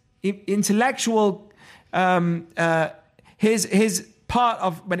his intellectual, his part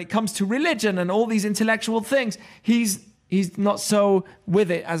of when it comes to religion and all these intellectual things, he's not so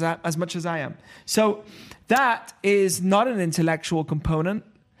with it as much as I am. So that is not an intellectual component.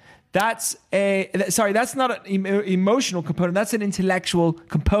 That's not an emotional component. That's an intellectual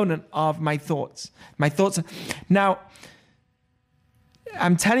component of my thoughts. My thoughts. Now,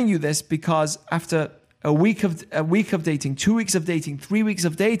 I'm telling you this because after a week of dating, 2 weeks of dating, 3 weeks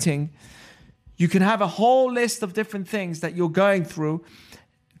of dating, you can have a whole list of different things that you're going through,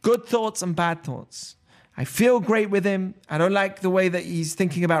 good thoughts and bad thoughts. I feel great with him. I don't like the way that he's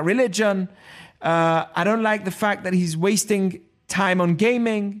thinking about religion. I don't like the fact that he's wasting time on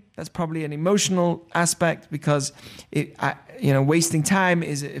gaming. That's probably an emotional aspect because wasting time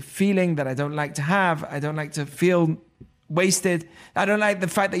is a feeling that I don't like to have. I don't like to feel wasted. I don't like the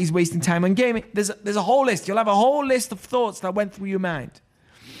fact that he's wasting time on gaming. There's a whole list. You'll have a whole list of thoughts that went through your mind.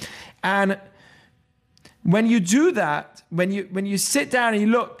 And when you do that, when you sit down and you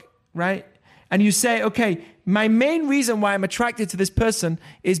look, right? And you say, okay, my main reason why I'm attracted to this person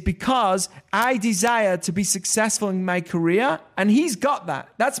is because I desire to be successful in my career, and he's got that.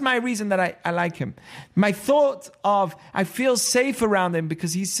 That's my reason that I like him. My thought of I feel safe around him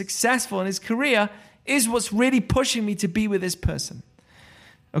because he's successful in his career is what's really pushing me to be with this person.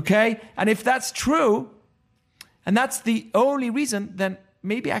 Okay? And if that's true, and that's the only reason, then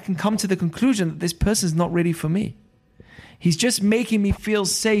maybe I can come to the conclusion that this person is not really for me. He's just making me feel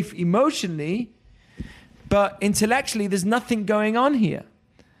safe emotionally, but intellectually, there's nothing going on here,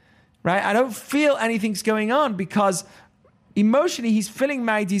 right? I don't feel anything's going on because emotionally, he's filling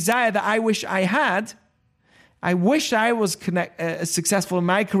my desire that I wish I had. I wish I was successful in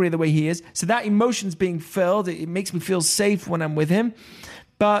my career the way he is. So that emotion's being filled. It makes me feel safe when I'm with him.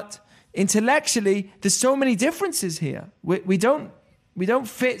 But intellectually, there's so many differences here. We don't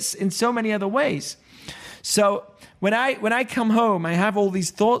fit in so many other ways. So when I come home, I have all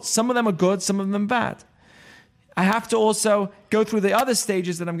these thoughts. Some of them are good, some of them bad. I have to also go through the other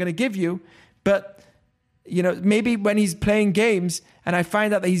stages that I'm going to give you. But, maybe when he's playing games and I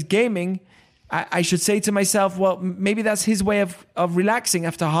find out that he's gaming, I should say to myself, well, maybe that's his way of relaxing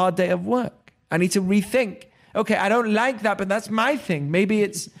after a hard day of work. I need to rethink. Okay, I don't like that, but that's my thing. Maybe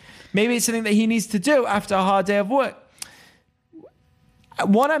it's something that he needs to do after a hard day of work.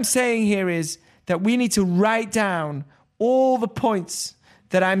 What I'm saying here is that we need to write down all the points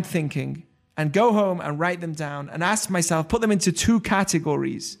that I'm thinking and go home and write them down and ask myself, put them into two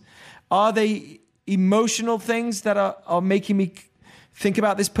categories. Are they emotional things that are making me think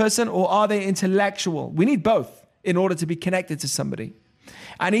about this person, or are they intellectual? We need both in order to be connected to somebody.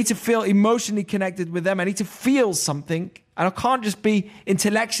 I need to feel emotionally connected with them. I need to feel something. And I can't just be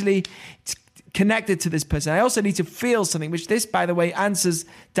intellectually connected to this person. I also need to feel something, which this, by the way, answers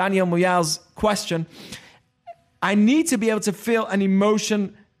Daniel Moyal's question. I need to be able to feel an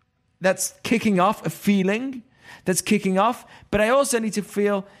emotion that's kicking off, a feeling that's kicking off, but I also need to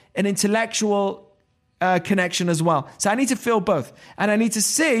feel an intellectual connection as well. So I need to feel both. And I need to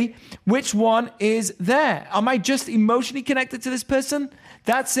see which one is there. Am I just emotionally connected to this person?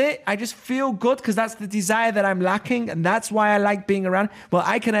 That's it. I just feel good because that's the desire that I'm lacking, and that's why I like being around. Well,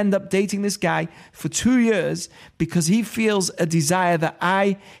 I can end up dating this guy for 2 years because he feels a desire that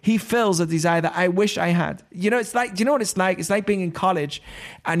I wish I had. It's like, do you know what it's like? It's like being in college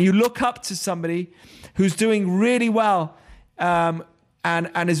and you look up to somebody who's doing really well,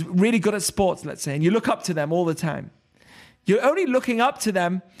 and is really good at sports, let's say, and you look up to them all the time. You're only looking up to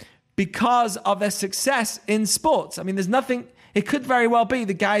them because of their success in sports. I mean, there's nothing. It could very well be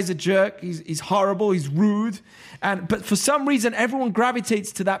the guy's a jerk, he's horrible, he's rude, but for some reason everyone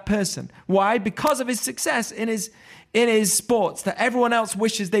gravitates to that person. Why? Because of his success in his sports that everyone else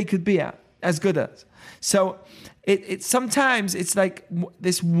wishes they could be as good at. So it sometimes it's like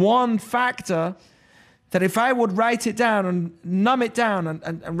this one factor that if I would write it down and numb it down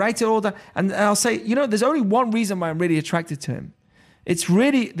and write it all down, and I'll say, there's only one reason why I'm really attracted to him. It's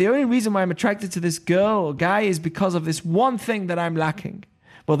really, the only reason why I'm attracted to this girl or guy is because of this one thing that I'm lacking.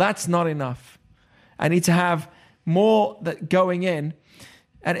 Well, that's not enough. I need to have more that going in.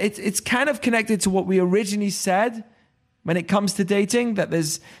 And it's kind of connected to what we originally said when it comes to dating, that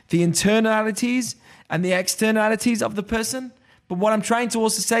there's the internalities and the externalities of the person. But what I'm trying to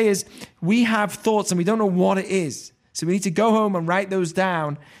also say is we have thoughts and we don't know what it is. So we need to go home and write those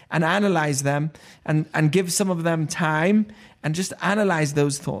down and analyze them and give some of them time and just analyze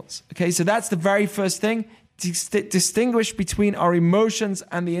those thoughts. Okay, so that's the very first thing. Distinguish between our emotions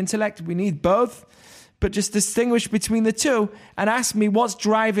and the intellect. We need both, but just distinguish between the two and ask me what's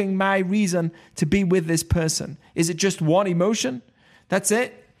driving my reason to be with this person. Is it just one emotion? That's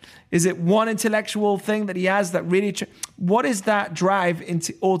it? Is it one intellectual thing that he has that really... what is that drive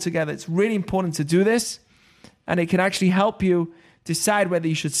into altogether? It's really important to do this, and it can actually help you decide whether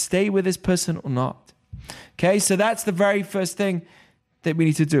you should stay with this person or not. Okay, so that's the very first thing that we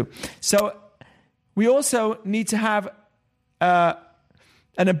need to do. So we also need to have an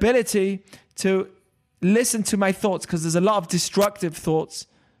ability to listen to my thoughts, because there's a lot of destructive thoughts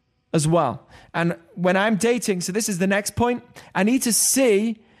as well. And when I'm dating, so this is the next point, I need to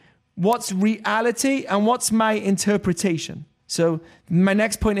see what's reality and what's my interpretation. So my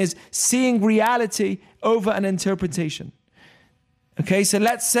next point is seeing reality over an interpretation. Okay, so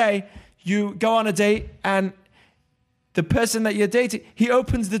let's say you go on a date and the person that you're dating, he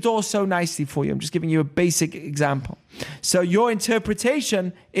opens the door so nicely for you. I'm just giving you a basic example. So your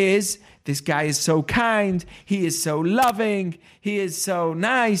interpretation is, this guy is so kind, he is so loving, he is so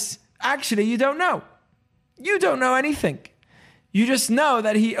nice. Actually, you don't know. You don't know anything. You just know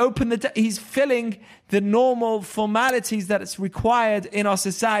that he opened he's filling the normal formalities that it's required in our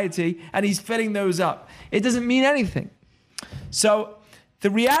society, and he's filling those up. It doesn't mean anything. So the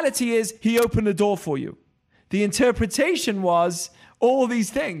reality is he opened the door for you. The interpretation was all these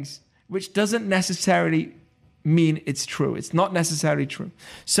things, which doesn't necessarily mean it's true. It's not necessarily true.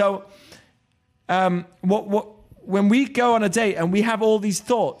 So when we go on a date and we have all these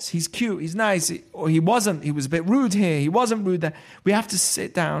thoughts, he's cute, he's nice, or he wasn't, he was a bit rude here, he wasn't rude there, we have to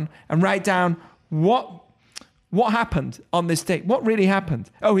sit down and write down what happened on this date. What really happened?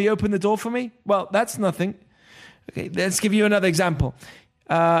 Oh, he opened the door for me? Well, that's nothing. Okay, let's give you another example.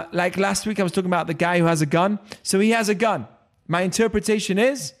 Like last week, I was talking about the guy who has a gun. So he has a gun. My interpretation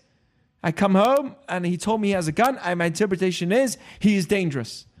is, I come home and he told me he has a gun. And my interpretation is, he is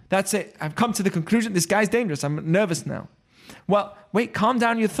dangerous. That's it. I've come to the conclusion, this guy's dangerous. I'm nervous now. Well, wait, calm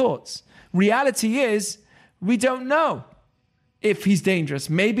down your thoughts. Reality is, we don't know if he's dangerous.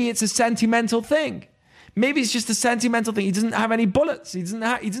 Maybe it's a sentimental thing. Maybe it's just a sentimental thing. He doesn't have any bullets. He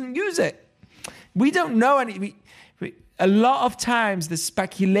doesn't use it. We don't know any. A lot of times there's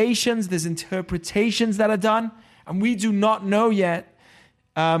speculations, there's interpretations that are done, and we do not know yet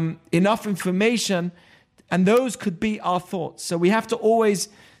enough information, and those could be our thoughts. So we have to always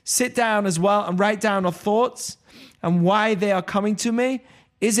sit down as well and write down our thoughts and why they are coming to me.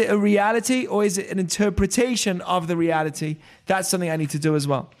 Is it a reality or is it an interpretation of the reality? That's something I need to do as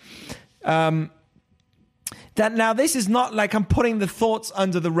well. Now this is not like I'm putting the thoughts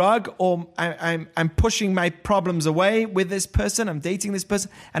under the rug, or I'm pushing my problems away with this person. I'm dating this person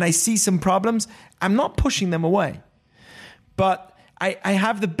and I see some problems. I'm not pushing them away. But I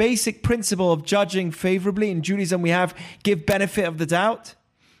have the basic principle of judging favorably. In Judaism, we have give benefit of the doubt.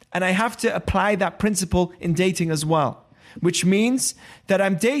 And I have to apply that principle in dating as well, which means that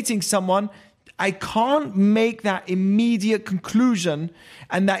I'm dating someone. I can't make that immediate conclusion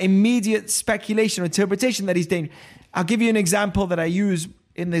and that immediate speculation or interpretation that he's dangerous. I'll give you an example that I use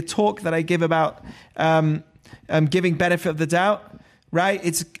in the talk that I give about giving benefit of the doubt, right?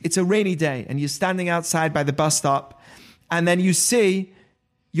 It's a rainy day and you're standing outside by the bus stop and then you see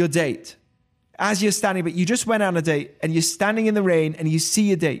your date. As you're standing, but you just went on a date and you're standing in the rain and you see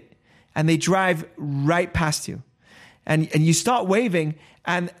your date and they drive right past you and you start waving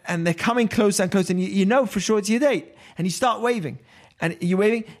and they're coming closer and closer and you know for sure it's your date and you start waving and you're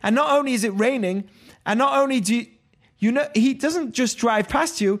waving and not only is it raining and not only do you know he doesn't just drive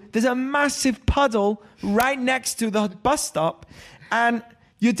past you, there's a massive puddle right next to the bus stop and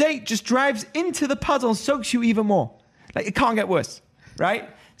your date just drives into the puddle and soaks you even more. Like it can't get worse, right?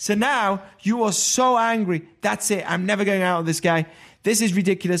 So now you are so angry. That's it. I'm never going out with this guy. This is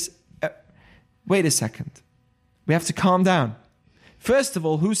ridiculous. Wait a second. We have to calm down. First of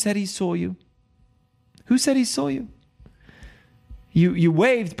all, who said he saw you? Who said he saw you? You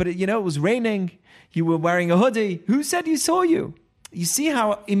waved, but it was raining. You were wearing a hoodie. Who said he saw you? You see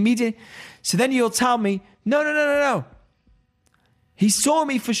how immediate. So then you'll tell me, no. He saw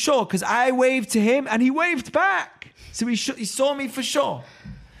me for sure because I waved to him and he waved back. So he saw me for sure.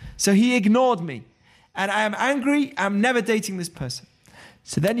 So he ignored me and I am angry. I'm never dating this person.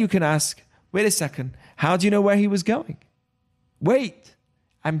 So then you can ask, wait a second. How do you know where he was going? Wait,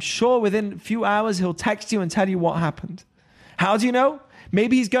 I'm sure within a few hours he'll text you and tell you what happened. How do you know?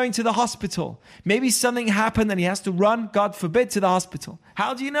 Maybe he's going to the hospital. Maybe something happened and he has to run, God forbid, to the hospital.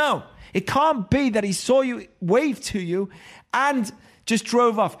 How do you know? It can't be that he saw you, waved to you and just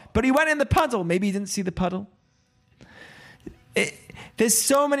drove off. But he went in the puddle. Maybe he didn't see the puddle. There's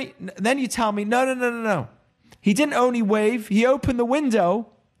so many. Then you tell me, no. He didn't only wave. He opened the window,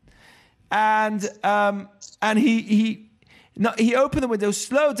 and he opened the window,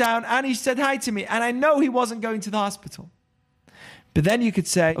 slowed down, and he said hi to me. And I know he wasn't going to the hospital. But then you could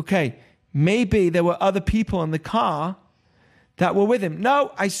say, okay, maybe there were other people in the car that were with him.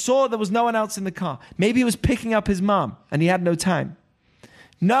 No, I saw there was no one else in the car. Maybe he was picking up his mom, and he had no time.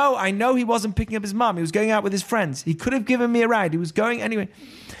 No, I know he wasn't picking up his mom. He was going out with his friends. He could have given me a ride. He was going anyway.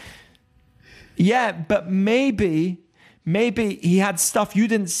 Yeah, but maybe he had stuff you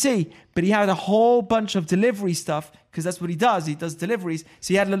didn't see, but he had a whole bunch of delivery stuff because that's what he does. He does deliveries. So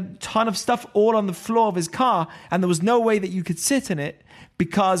he had a ton of stuff all on the floor of his car and there was no way that you could sit in it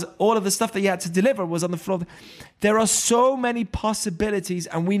because all of the stuff that you had to deliver was on the floor. There are so many possibilities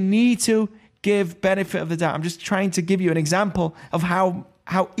and we need to give benefit of the doubt. I'm just trying to give you an example of how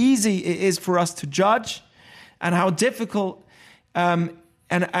easy it is for us to judge and how difficult and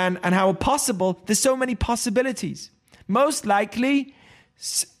how possible. There's so many possibilities. Most likely,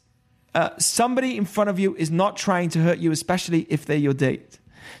 somebody in front of you is not trying to hurt you, especially if they're your date.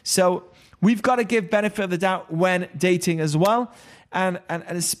 So we've got to give benefit of the doubt when dating as well. And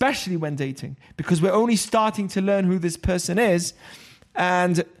especially when dating, because we're only starting to learn who this person is.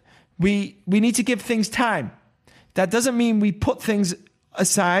 And we need to give things time. That doesn't mean we put things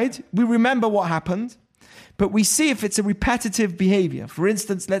aside. We remember what happened, but we see if it's a repetitive behavior. For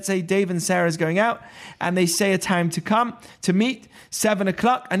instance, let's say Dave and Sarah is going out and they say a time to meet,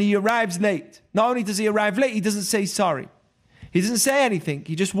 7:00, and he arrives late. Not only does he arrive late, he doesn't say sorry. He doesn't say anything.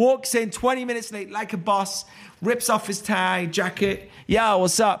 He just walks in 20 minutes late like a boss, rips off his tie, jacket. Yeah,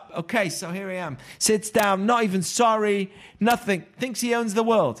 what's up? Okay, so here I am. Sits down, not even sorry, nothing. Thinks he owns the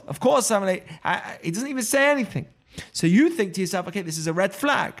world. Of course I'm late. He doesn't even say anything. So you think to yourself, okay, this is a red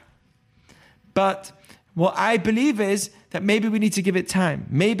flag. But what I believe is that maybe we need to give it time.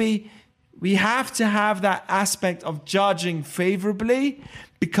 Maybe we have to have that aspect of judging favorably,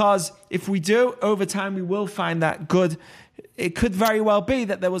 because if we do, over time we will find that good. It could very well be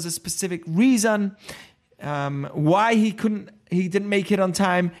that there was a specific reason why he didn't make it on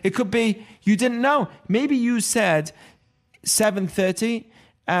time. It could be you didn't know. Maybe you said 7:30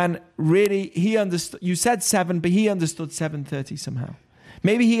 and really he understood. You said 7, but he understood 7:30 somehow.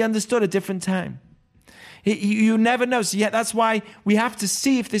 Maybe he understood a different time. You never know. So yeah, that's why we have to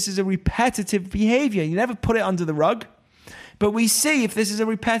see if this is a repetitive behavior. You never put it under the rug, but we see if this is a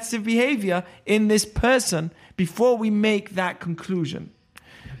repetitive behavior in this person before we make that conclusion.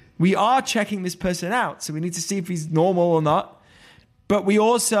 We are checking this person out, so we need to see if he's normal or not. But we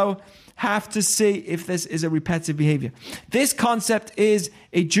also have to see if this is a repetitive behavior. This concept is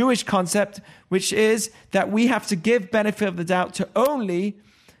a Jewish concept, which is that we have to give benefit of the doubt to only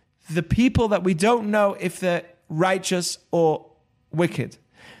the people that we don't know if they're righteous or wicked.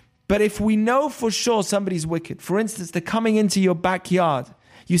 But if we know for sure somebody's wicked, for instance, they're coming into your backyard,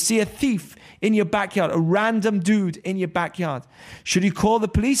 you see a thief in your backyard, a random dude in your backyard. Should you call the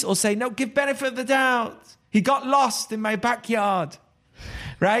police or say, no, give benefit of the doubt? He got lost in my backyard,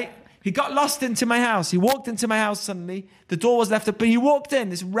 right? He got lost into my house. He walked into my house suddenly. The door was left up, but he walked in.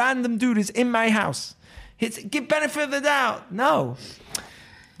 This random dude is in my house. Give benefit of the doubt. No.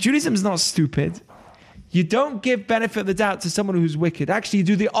 Judaism is not stupid. You don't give benefit of the doubt to someone who's wicked. Actually, you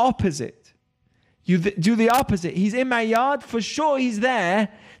do the opposite. You do the opposite. He's in my yard. For sure, he's there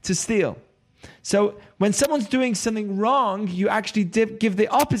to steal. So when someone's doing something wrong, you actually give the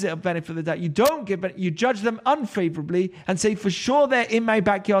opposite of benefit of the doubt. You don't give it. You judge them unfavorably and say, for sure, they're in my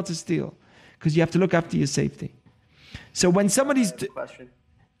backyard to steal, because you have to look after your safety. So when somebody's question.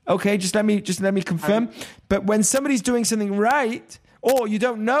 Okay, just let me confirm. But when somebody's doing something right, or you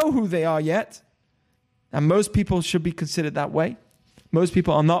don't know who they are yet, and most people should be considered that way, most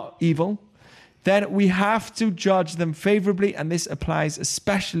people are not evil, then we have to judge them favorably, and this applies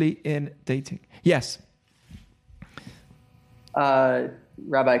especially in dating. Yes?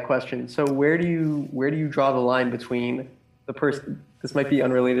 Rabbi, question. So where do you draw the line between the person, this might be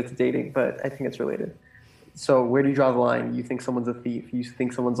unrelated to dating, but I think it's related. So where do you draw the line? You think someone's a thief, you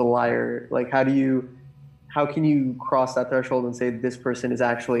think someone's a liar. Like how can you cross that threshold and say this person is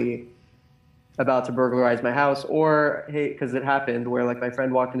actually about to burglarize my house? Or, hey, because it happened where like my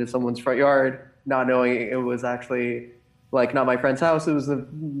friend walked into someone's front yard not knowing it was actually like not my friend's house, it was the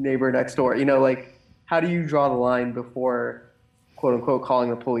neighbor next door. You know, like how do you draw the line before quote unquote calling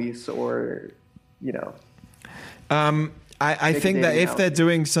the police or, you know? I think that if they're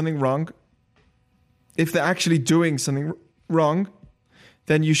doing something wrong, if they're actually doing something wrong,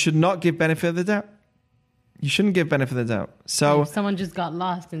 then you should not give benefit of the doubt. You shouldn't give benefit of the doubt. So if someone just got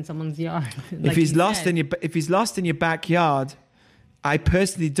lost in someone's yard, if he's lost in your backyard, I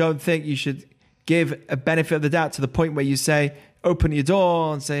personally don't think you should give a benefit of the doubt to the point where you say, open your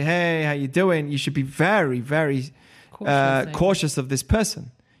door and say, hey, how you doing? You should be very, very cautious of this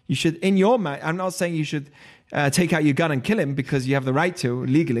person. You should, in your mind, I'm not saying you should take out your gun and kill him because you have the right to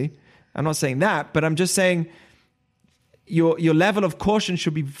legally. I'm not saying that, but I'm just saying your level of caution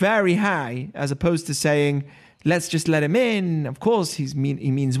should be very high, as opposed to saying, let's just let him in. Of course, he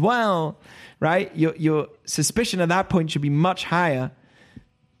means well, right? Your suspicion at that point should be much higher,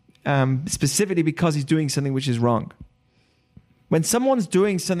 specifically because he's doing something which is wrong. When someone's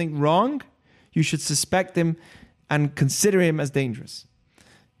doing something wrong, you should suspect him and consider him as dangerous.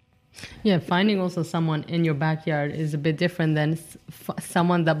 Yeah, finding also someone in your backyard is a bit different than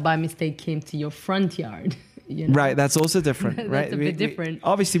someone that by mistake came to your front yard. You know? Right, that's also different. That's right, a bit different.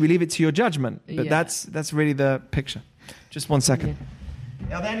 Obviously, we leave it to your judgment, but that's really the picture. Just 1 second.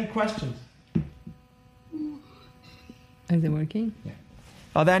 Yeah. Are there any questions? Is it working? Yeah.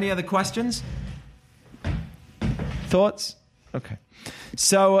 Are there any other questions? Thoughts? Okay.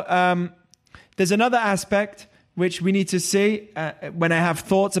 So there's another aspect which we need to see when I have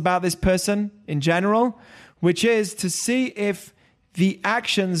thoughts about this person in general, which is to see if the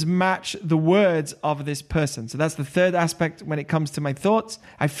actions match the words of this person. So that's the third aspect when it comes to my thoughts.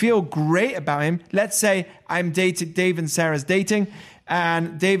 I feel great about him. Let's say I'm dating, Dave and Sarah's dating,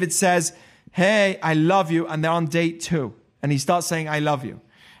 and David says, hey, I love you, and they're on date 2. And he starts saying, I love you,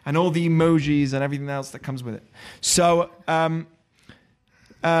 and all the emojis and everything else that comes with it. So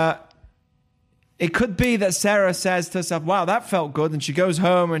it could be that Sarah says to herself, wow, that felt good. And she goes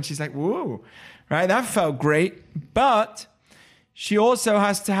home and she's like, whoa, right? That felt great. But she also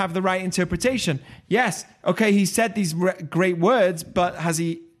has to have the right interpretation. Yes, okay, he said these great words, but has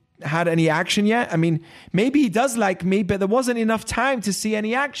he had any action yet? I mean, maybe he does like me, but there wasn't enough time to see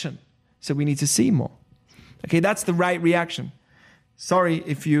any action. So we need to see more. Okay, that's the right reaction. Sorry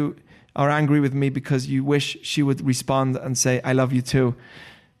if you are angry with me because you wish she would respond and say, I love you too,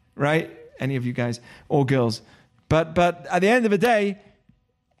 right? Any of you guys or girls. But at the end of the day,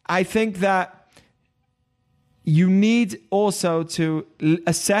 I think that you need also to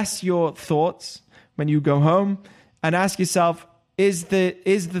assess your thoughts when you go home and ask yourself, is the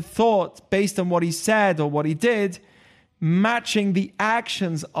thought based on what he said or what he did matching the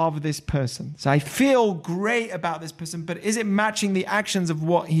actions of this person? So I feel great about this person, but is it matching the actions of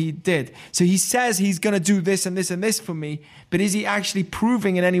what he did? So he says he's going to do this and this and this for me, but is he actually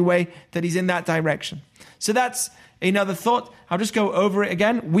proving in any way that he's in that direction? So that's another thought. I'll just go over it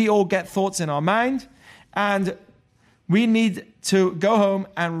again. We all get thoughts in our mind, and we need to go home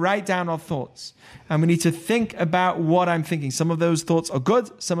and write down our thoughts. And we need to think about what I'm thinking. Some of those thoughts are good.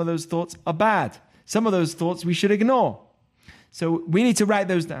 Some of those thoughts are bad. Some of those thoughts we should ignore. So we need to write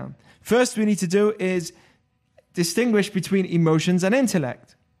those down. First, we need to do is distinguish between emotions and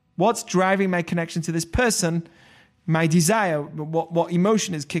intellect. What's driving my connection to this person? My desire, what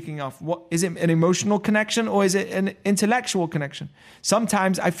emotion is kicking off? What is it, an emotional connection or is it an intellectual connection?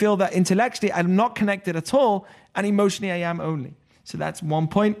 Sometimes I feel that intellectually I'm not connected at all, and emotionally I am only. So that's one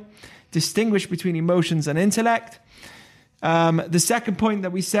point. Distinguish between emotions and intellect. The second point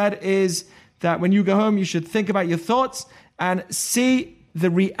that we said is that when you go home, you should think about your thoughts and see the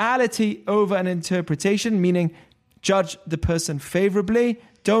reality over an interpretation, meaning judge the person favorably.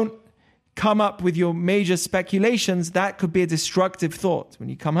 Don't come up with your major speculations. That could be a destructive thought. When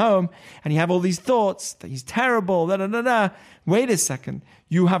you come home and you have all these thoughts that he's terrible, wait a second.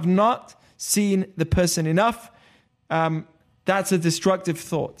 You have not seen the person enough. That's a destructive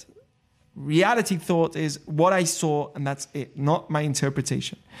thought. Reality thought is what I saw, and that's it, not my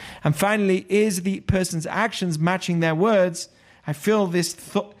interpretation. And finally, is the person's actions matching their words? I feel this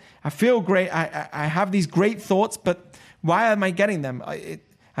thought. I feel great. I have these great thoughts, but why am I getting them?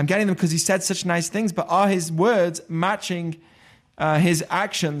 I'm getting them because he said such nice things, but are his words matching his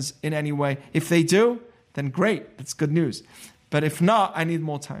actions in any way? If they do, then great. That's good news. But if not, I need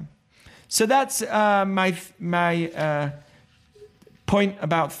more time. So that's my point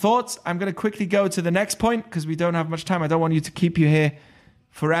about thoughts. I'm going to quickly go to the next point because we don't have much time. I don't want you to keep you here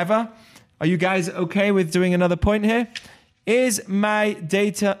forever. Are you guys okay with doing another point here? Is my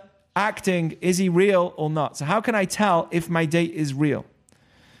data acting? Is he real or not? So how can I tell if my date is real?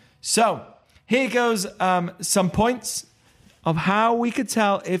 So here goes some points of how we could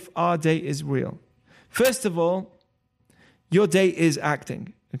tell if our date is real. First of all, your date is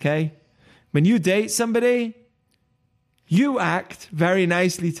acting, okay? When you date somebody, you act very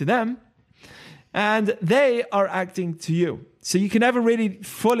nicely to them, and they are acting to you. So you can never really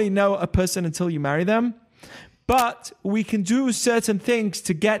fully know a person until you marry them, but we can do certain things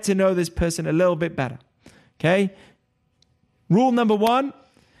to get to know this person a little bit better, okay? Rule number 1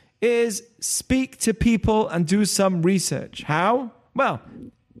 is speak to people and do some research. How? Well,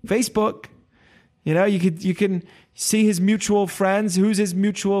 Facebook. You know, you can see his mutual friends. Who's his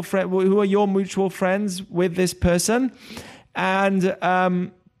mutual friend? Who are your mutual friends with this person? And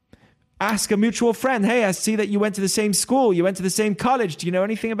ask a mutual friend, hey, I see that you went to the same school. You went to the same college. Do you know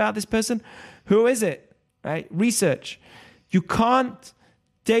anything about this person? Who is it? Right? Research. You can't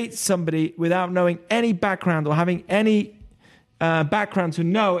date somebody without knowing any background or having any background to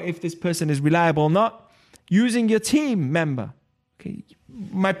know if this person is reliable or not. Using your team member. Okay.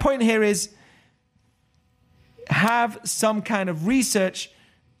 My point here is have some kind of research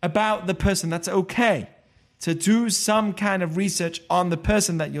about the person. That's okay to do some kind of research on the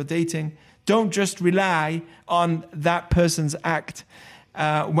person that you're dating. Don't just rely on that person's act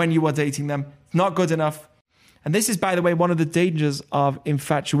when you are dating them. It's not good enough. And this is, by the way, one of the dangers of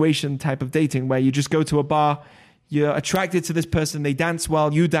infatuation type of dating, where you just go to a bar, you're attracted to this person, they dance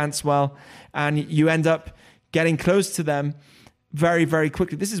well, you dance well, and you end up getting close to them very, very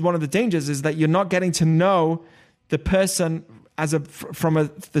quickly. This is one of the dangers, is that you're not getting to know the person from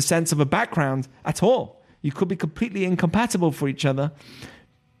the sense of a background at all. You could be completely incompatible for each other,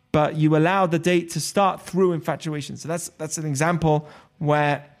 but you allow the date to start through infatuation. So that's an example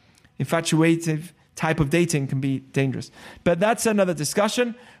where infatuative type of dating can be dangerous. But that's another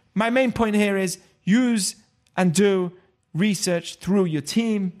discussion. My main point here is use and do research through your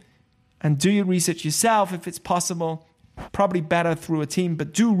team, and do your research yourself if it's possible. Probably better through a team,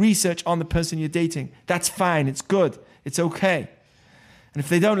 but do research on the person you're dating. That's fine. It's good. It's okay. And if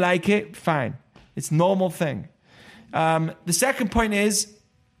they don't like it, fine. It's a normal thing. The second point is,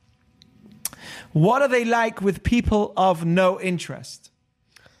 what are they like with people of no interest?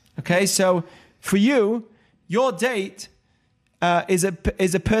 Okay, so for you, your date is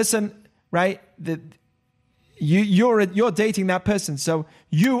a person, right? That you're dating that person, so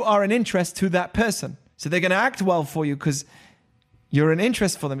you are an interest to that person. So they're going to act well for you because you're an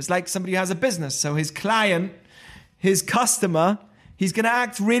interest for them. It's like somebody who has a business. So his client, his customer, he's going to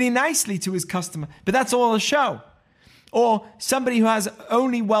act really nicely to his customer. But that's all a show. Or somebody who has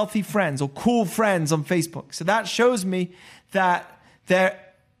only wealthy friends or cool friends on Facebook. So that shows me that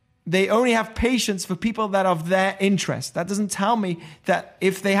they only have patience for people that are of their interest. That doesn't tell me that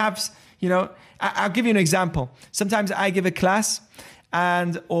if they have, I'll give you an example. Sometimes I give a class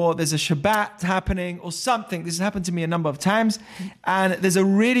or there's a Shabbat happening or something. This has happened to me a number of times. And there's a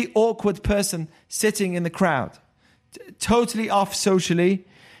really awkward person sitting in the crowd, totally off socially,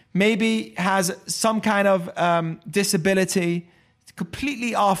 maybe has some kind of disability,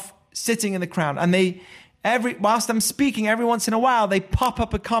 completely off sitting in the crowd. And whilst I'm speaking, every once in a while, they pop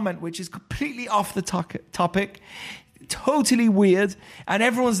up a comment which is completely off the topic, totally weird. And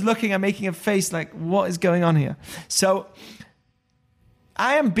everyone's looking and making a face like, what is going on here? So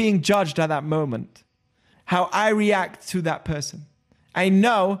I am being judged at that moment, how I react to that person. I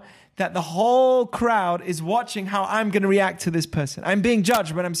know that the whole crowd is watching how I'm going to react to this person. I'm being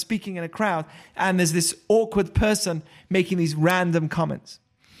judged when I'm speaking in a crowd and there's this awkward person making these random comments.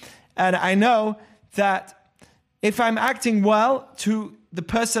 And I know that if I'm acting well to the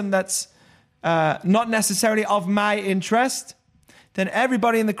person that's not necessarily of my interest, then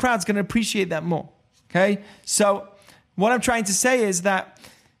everybody in the crowd's going to appreciate that more. Okay? So what I'm trying to say is that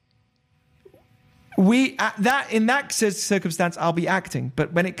in that circumstance, I'll be acting.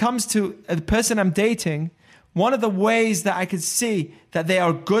 But when it comes to the person I'm dating, one of the ways that I can see that they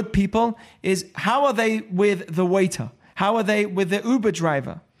are good people is, how are they with the waiter? How are they with the Uber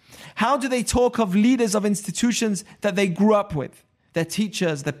driver? How do they talk of leaders of institutions that they grew up with? Their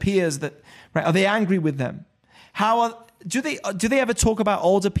teachers, their peers, right? Are they angry with them? Do they ever talk about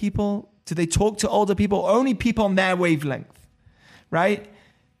older people? Do they talk to older people? Only people on their wavelength, right?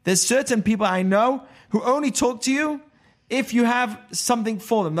 There's certain people I know who only talk to you if you have something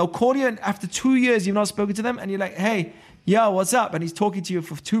for them. They'll call you, and after 2 years, you've not spoken to them, and you're like, hey, yo, what's up? And he's talking to you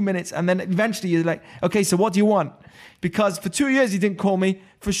for 2 minutes, and then eventually you're like, okay, so what do you want? Because for 2 years you didn't call me.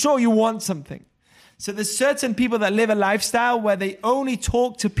 For sure you want something. So there's certain people that live a lifestyle where they only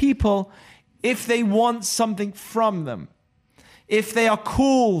talk to people if they want something from them, if they are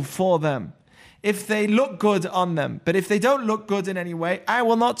cool for them, if they look good on them. But if they don't look good in any way, I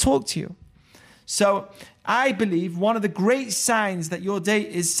will not talk to you. So I believe one of the great signs that your date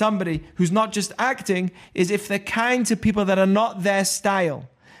is somebody who's not just acting is if they're kind to people that are not their style,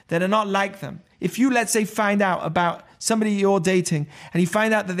 that are not like them. If you, let's say, find out about somebody you're dating and you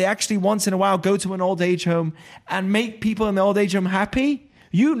find out that they actually once in a while go to an old age home and make people in the old age home happy,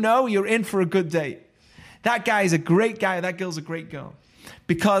 you know you're in for a good date. That guy is a great guy. That girl's a great girl.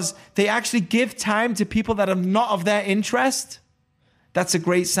 Because they actually give time to people that are not of their interest. That's a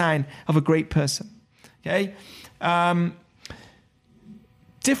great sign of a great person. Okay?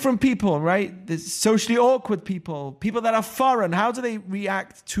 Different people, right? There's socially awkward people, people that are foreign. How do they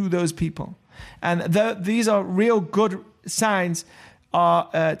react to those people? And these are real good signs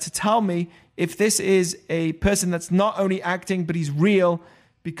to tell me if this is a person that's not only acting, but he's real,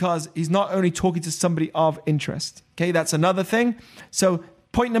 because he's not only talking to somebody of interest. Okay, that's another thing. So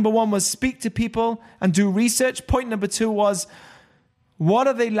point number 1 was speak to people and do research. Point number 2 was, what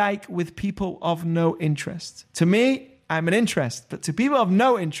are they like with people of no interest? To me, I'm an interest, but to people of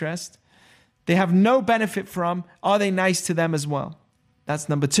no interest, they have no benefit from, are they nice to them as well? That's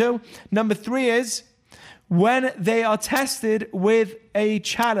number 2. Number 3 is, when they are tested with a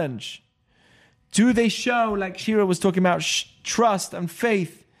challenge, do they show, like Shira was talking about, trust and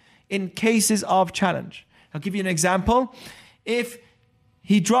faith in cases of challenge? I'll give you an example. If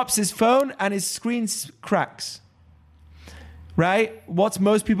he drops his phone and his screen cracks, right? What's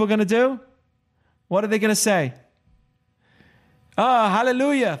most people going to do? What are they going to say? Oh,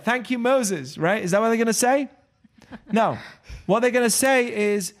 hallelujah. Thank you, Moses, right? Is that what they're going to say? No. What they're going to say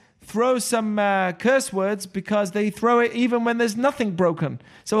is throw some curse words because they throw it even when there's nothing broken.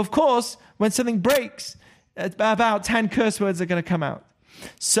 So, of course, when something breaks, about 10 curse words are going to come out.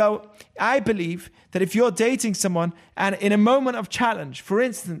 So I believe that if you're dating someone and in a moment of challenge, for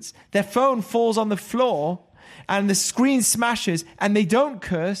instance, their phone falls on the floor and the screen smashes and they don't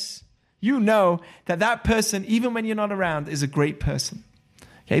curse, you know that that person, even when you're not around, is a great person.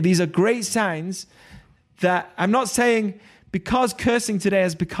 Okay, these are great signs that I'm not saying because cursing today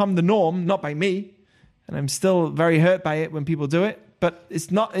has become the norm, not by me, and I'm still very hurt by it when people do it, but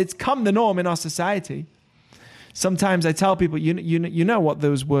it's come the norm in our society. Sometimes I tell people, you know what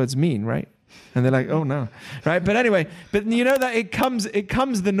those words mean, right? And they're like, oh no, right? But anyway, but you know that it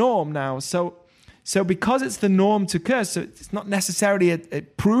comes the norm now. So because it's the norm to curse, so it's not necessarily a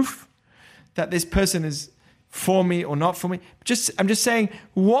proof that this person is for me or not for me. I'm just saying,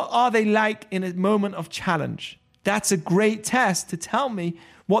 what are they like in a moment of challenge? That's a great test to tell me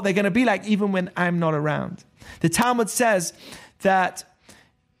what they're going to be like even when I'm not around. The Talmud says that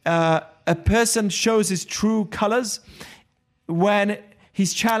a person shows his true colors when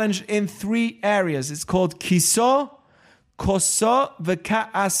he's challenged in 3 areas. It's called kiso, koso,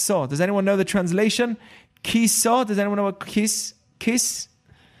 v'ka'aso. Does anyone know the translation? Kiso. Does anyone know what kiss?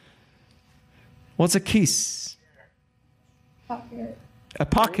 What's a kiss? Pocket. A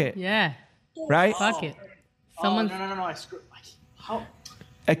pocket. Yeah. Right? Pocket. Someone. No. How?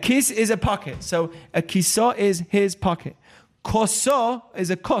 A kiss is a pocket. So a kiso is his pocket. Koso is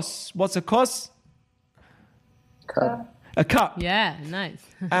a kos. What's a kos? Cup. A cup. Yeah, nice.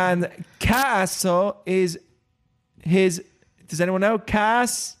 And ka'aso is his, does anyone know?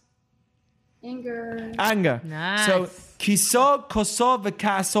 Ka'as? Anger. Nice. So kiso, koso,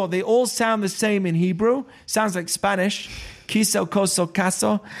 v'ka'aso. They all sound the same in Hebrew. Sounds like Spanish. Kiso, koso,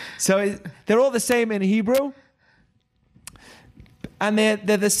 kaso. So they're all the same in Hebrew. And they're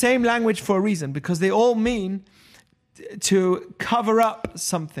the same language for a reason, because they all mean to cover up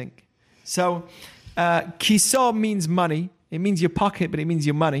something. So kiso means money. It means your pocket, but it means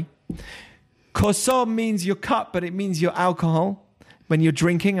your money. Koso means your cup, but it means your alcohol when you're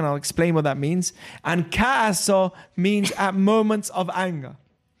drinking, and I'll explain what that means. And ka'aso means at moments of anger.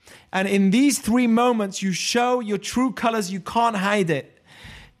 And in these 3 moments, you show your true colors. You can't hide it.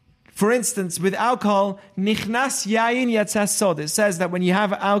 For instance, with alcohol, nichnas yain yatzas sod. It says that when you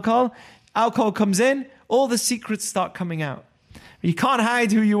have alcohol comes in, all the secrets start coming out. You can't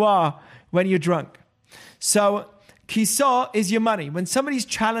hide who you are when you're drunk. So, kiso is your money. When somebody's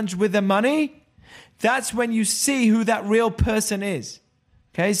challenged with their money, that's when you see who that real person is.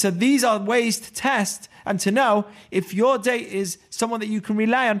 Okay, so these are ways to test and to know if your date is someone that you can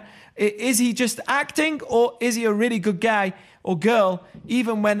rely on. Is he just acting, or is he a really good guy or girl,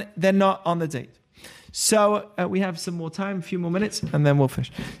 even when they're not on the date? So we have some more time, a few more minutes, and then we'll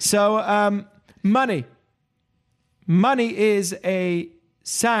finish. So money. Money is a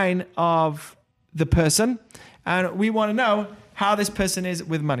sign of the person, and we want to know how this person is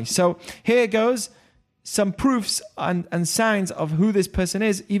with money. So here goes some proofs and signs of who this person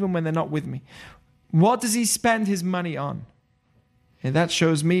is, even when they're not with me. What does he spend his money on? And that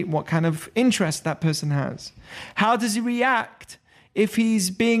shows me what kind of interest that person has. How does he react if he's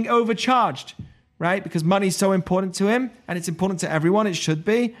being overcharged, right? Because money is so important to him, and it's important to everyone. It should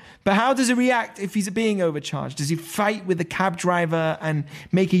be. But how does he react if he's being overcharged? Does he fight with the cab driver and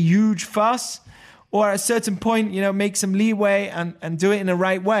make a huge fuss? Or at a certain point, make some leeway and do it in the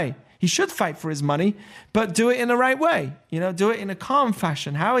right way? He should fight for his money, but do it in the right way. Do it in a calm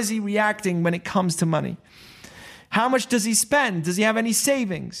fashion. How is he reacting when it comes to money? How much does he spend? Does he have any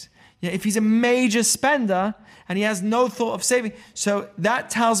savings? If he's a major spender and he has no thought of saving, so that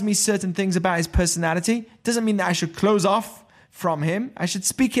tells me certain things about his personality. Doesn't mean that I should close off from him. I should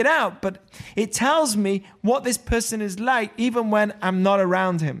speak it out, but it tells me what this person is like even when I'm not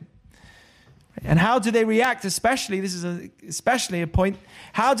around him. And how do they react? Especially a point.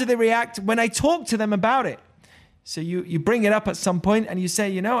 How do they react when I talk to them about it? So you bring it up at some point and you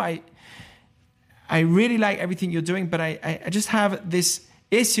say, I really like everything you're doing, but I just have this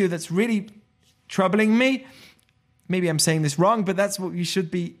issue that's really troubling me. Maybe I'm saying this wrong, but that's what you should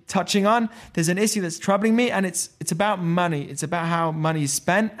be touching on. There's an issue that's troubling me, and it's about money. It's about how money is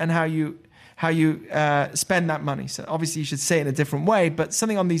spent and how you spend that money. So obviously you should say it in a different way, but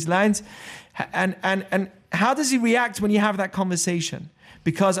something on these lines. And how does he react when you have that conversation?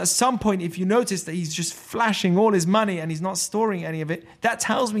 Because at some point, if you notice that he's just flashing all his money and he's not storing any of it, that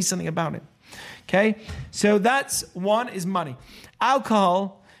tells me something about him. Okay, so that's one, is money.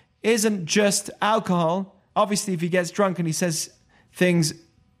 Alcohol isn't just alcohol. Obviously, if he gets drunk and he says things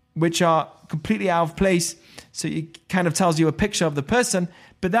which are completely out of place, So it kind of tells you a picture of the person.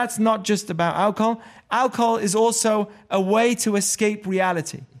 But that's not just about alcohol. Alcohol is also a way to escape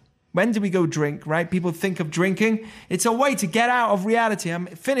reality. When do we go drink, right? People think of drinking. It's a way to get out of reality. I'm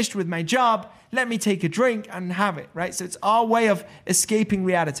finished with my job. Let me take a drink and have it, right? So it's our way of escaping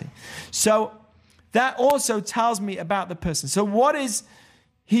reality. So that also tells me about the person. So what is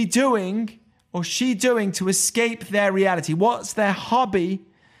he doing or she doing to escape their reality? What's their hobby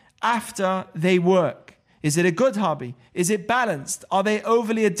after they work? Is it a good hobby? Is it balanced? Are they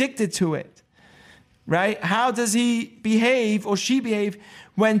overly addicted to it? Right? How does he behave or she behave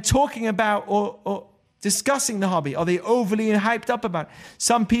when talking about or discussing the hobby? Are they overly hyped up about it?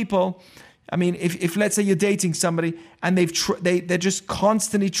 Some people, I mean, if let's say you're dating somebody and they're just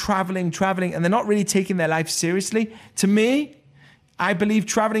constantly traveling, and they're not really taking their life seriously. To me, I believe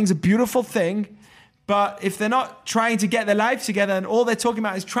traveling is a beautiful thing, but if they're not trying to get their life together and all they're talking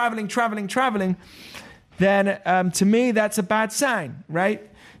about is traveling, then to me, that's a bad sign, right?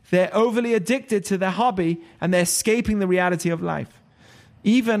 They're overly addicted to their hobby and they're escaping the reality of life,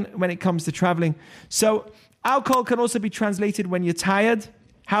 even when it comes to traveling. So alcohol can also be translated when you're tired.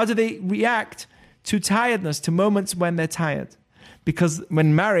 How do they react to tiredness, to moments when they're tired? Because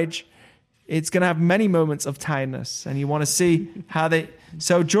when marriage, it's going to have many moments of tiredness, and you want to see how they...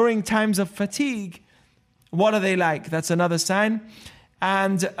 So during times of fatigue, what are they like? That's another sign.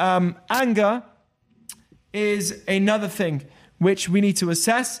 And anger is another thing which we need to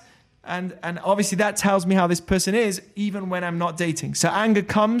assess. And obviously that tells me how this person is, even when I'm not dating. So anger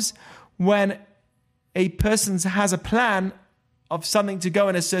comes when a person has a plan of something to go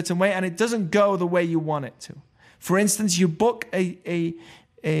in a certain way, and it doesn't go the way you want it to. For instance, you book a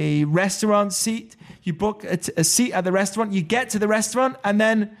restaurant seat, you book a seat at the restaurant, you get to the restaurant, and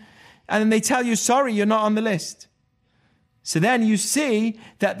then they tell you, sorry, you're not on the list. So then you see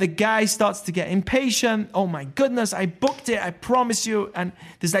that the guy starts to get impatient. Oh my goodness, I booked it, I promise you. And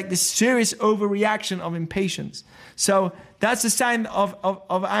there's like this serious overreaction of impatience. So that's a sign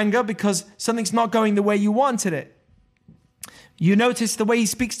of anger, because something's not going the way you wanted it. You notice the way he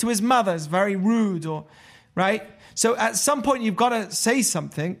speaks to his mother is very rude, right? So at some point you've got to say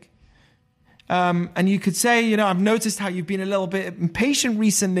something. And you could say, I've noticed how you've been a little bit impatient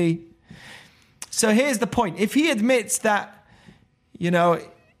recently. So here's the point. If he admits that, I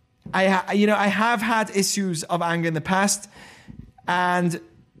have had issues of anger in the past, and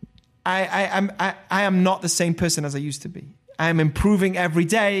I am not the same person as I used to be. I am improving every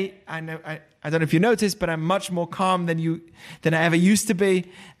day. I don't know if you noticed, but I'm much more calm than I ever used to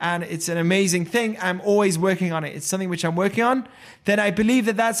be. And it's an amazing thing. I'm always working on it. It's something which I'm working on. Then I believe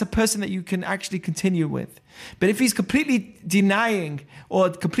that that's a person that you can actually continue with. But if he's completely denying or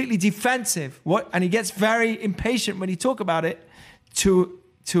completely defensive, and he gets very impatient when you talk about it to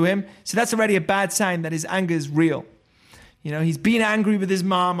him, so that's already a bad sign that his anger is real. He's been angry with his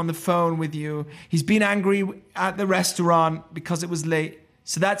mom on the phone with you. He's been angry at the restaurant because it was late.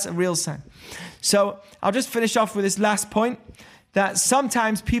 So that's a real sign. So I'll just finish off with this last point, that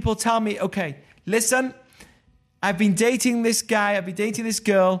sometimes people tell me, okay, listen, I've been dating this guy, I've been dating this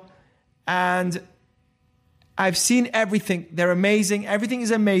girl, and I've seen everything. They're amazing. Everything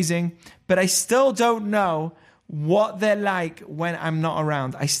is amazing, but I still don't know what they're like when I'm not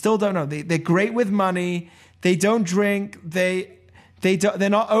around. I still don't know. They're great with money. They don't drink. They're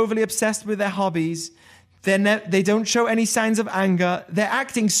not overly obsessed with their hobbies. They don't show any signs of anger. They're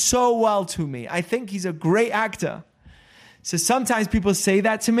acting so well to me. I think he's a great actor. So sometimes people say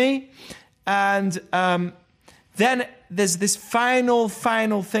that to me. And then there's this final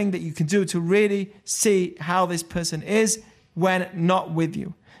thing that you can do to really see how this person is when not with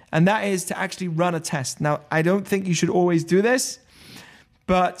you. And that is to actually run a test. Now, I don't think you should always do this,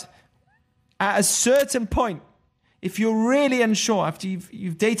 but at a certain point, if you're really unsure, after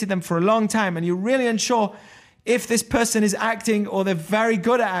you've dated them for a long time and you're really unsure if this person is acting or they're very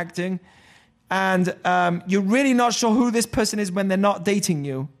good at acting, and you're really not sure who this person is when they're not dating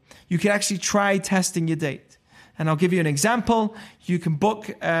you, you can actually try testing your date. And I'll give you an example. You can book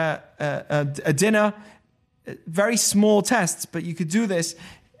a dinner, very small tests, but you could do this,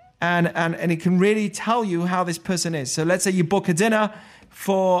 and it can really tell you how this person is. So let's say you book a dinner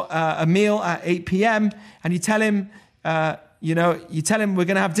for a meal at 8 p.m. and you tell him, we're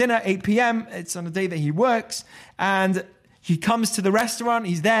going to have dinner at 8 p.m. It's on a day that he works, and he comes to the restaurant.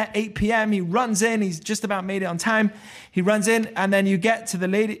 He's there 8 p.m. He runs in. He's just about made it on time. He runs in, and then you get to the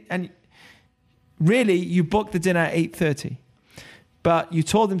lady, and really you booked the dinner at 8:30, but you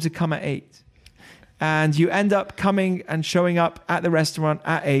told him to come at 8. And you end up coming and showing up at the restaurant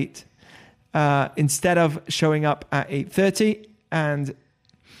at 8 instead of showing up at 8:30. And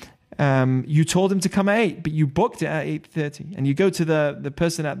You told him to come at 8, but you booked it at 8:30. And you go to the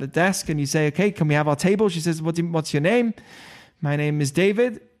person at the desk and you say, okay, can we have our table? She says, what's your name? My name is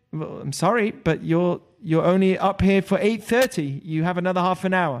David. Well, I'm sorry, but you're only up here for 8:30. You have another half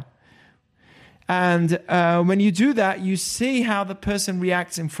an hour. And when you do that, you see how the person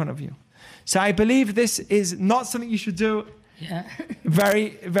reacts in front of you. So I believe this is not something you should do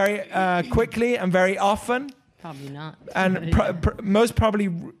very, very quickly and very often. Probably not. And most probably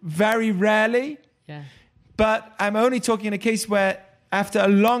very rarely. Yeah. But I'm only talking in a case where after a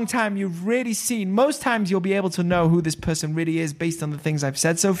long time, you've really seen, most times you'll be able to know who this person really is based on the things I've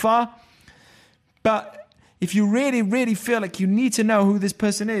said so far. But if you really, really feel like you need to know who this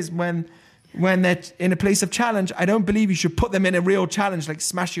person is when they're in a place of challenge, I don't believe you should put them in a real challenge, like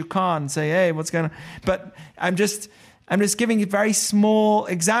smash your car and say, hey, what's going on? But I'm just giving you very small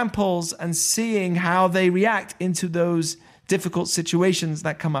examples and seeing how they react into those difficult situations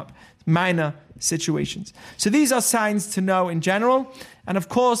that come up, minor situations. So these are signs to know in general. And of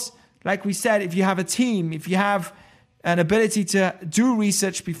course, like we said, if you have a team, if you have an ability to do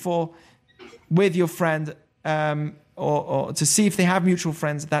research before with your friend, or to see if they have mutual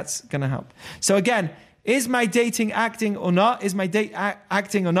friends, that's going to help. So again, is my dating acting or not? Is my date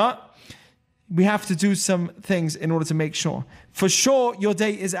acting or not? We have to do some things in order to make sure. For sure, your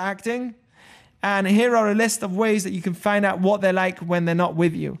date is acting. And here are a list of ways that you can find out what they're like when they're not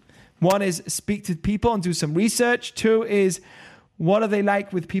with you. 1 is speak to people and do some research. 2 is what are they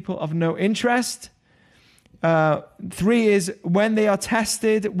like with people of no interest. 3 is when they are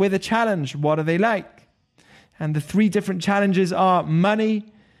tested with a challenge, what are they like? And the 3 different challenges are money,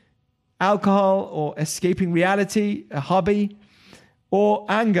 alcohol, or escaping reality, a hobby, or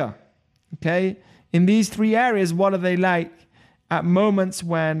anger. Okay? In these 3 areas, what are they like at moments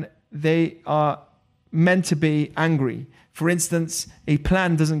when they are meant to be angry? For instance, a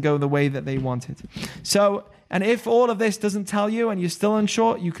plan doesn't go the way that they wanted. So, and if all of this doesn't tell you and you're still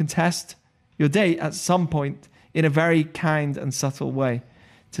unsure, you can test your date at some point in a very kind and subtle way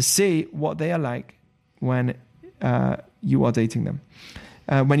to see what they are like when you are dating them,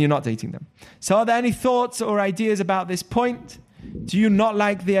 when you're not dating them. So are there any thoughts or ideas about this point? Do you not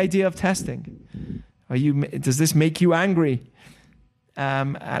like the idea of testing? Does this make you angry?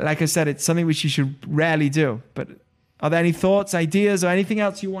 Like I said, it's something which you should rarely do. But are there any thoughts, ideas, or anything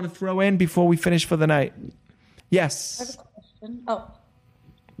else you want to throw in before we finish for the night? Yes. I have a question. Oh.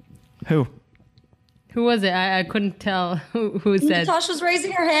 Who? Who was it? I couldn't tell who said. Natasha's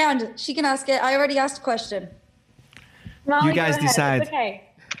raising her hand. She can ask it. I already asked a question. Molly, you guys decide. It's okay.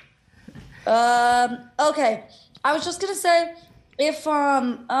 Okay. I was just gonna say if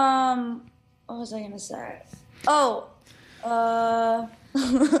what was I gonna say? Oh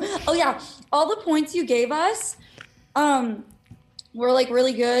yeah. All the points you gave us were like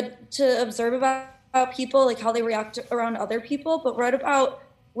really good to observe about people, like how they react around other people. But what about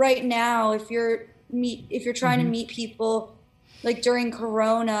right now, if you're trying to meet people like during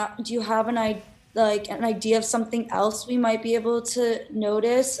Corona, do you have an idea of something else we might be able to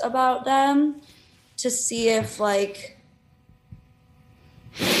notice about them to see if like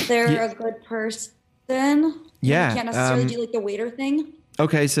they're a good person? Yeah. You can't necessarily do like the waiter thing.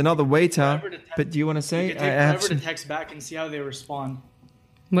 Okay, so not the waiter, but do you want to say? You can take forever to text back and see how they respond.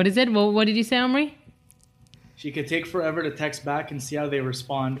 What is it? What did you say, Omri? She could take forever to text back and see how they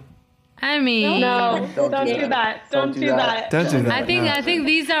respond. I mean, No, don't do that. Don't do that. Don't do that. I think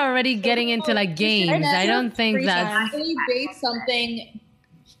these are already getting into like games. I don't think that's. Can you base something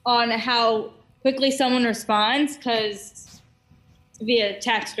on how quickly someone responds? Because via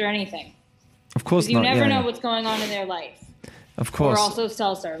text or anything. Of course not. You never know what's going on in their life. Of course. Or also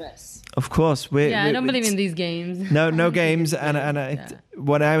cell service. Of course. I don't believe in these games. No games.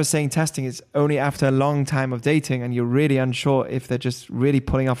 What I was saying, testing is only after a long time of dating and you're really unsure if they're just really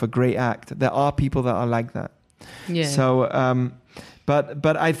pulling off a great act. There are people that are like that. Yeah. So,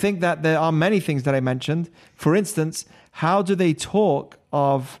 but I think that there are many things that I mentioned. For instance, how do they talk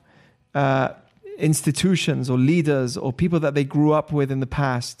of institutions or leaders or people that they grew up with in the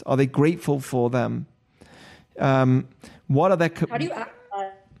past? Are they grateful for them? What are their... How do you act?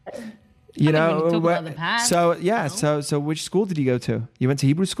 So which school did you go to? You went to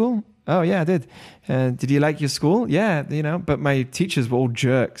Hebrew school? Oh yeah, I did. Did you like your school? Yeah, but my teachers were all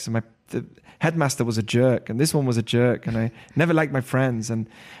jerks, and the headmaster was a jerk, and this one was a jerk, and I never liked my friends. And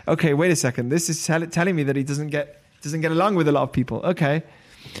okay, wait a second, this is telling me that he doesn't get along with a lot of people. Okay,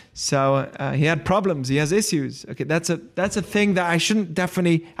 so he had problems, he has issues. Okay, that's a thing that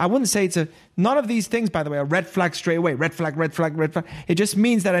I wouldn't say it's none of these things, by the way, are red flags straight away. Red flag, red flag, red flag. It just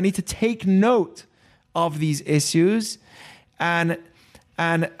means that I need to take note of these issues and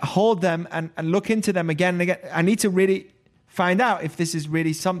and hold them and look into them again and again. I need to really find out if this is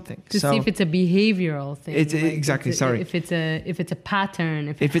really something. To see if it's a behavioral thing. It's exactly. If it's a pattern.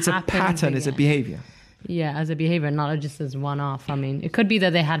 If it's a pattern, it's a behavior. Yeah, as a behavior, not just as one-off. I mean, it could be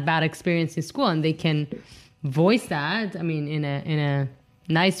that they had bad experience in school and they can voice that. I mean, in a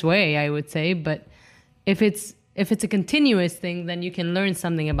nice way, I would say. But if it's a continuous thing, then you can learn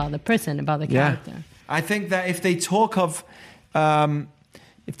something about the person, about the character. I think that if they talk of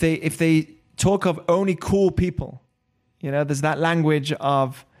if they talk of only cool people, there's that language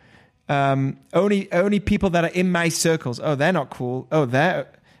of only people that are in my circles. Oh, they're not cool. Oh,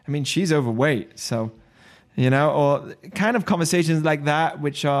 she's overweight. So, or kind of conversations like that,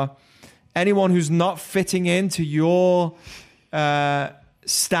 which are anyone who's not fitting into your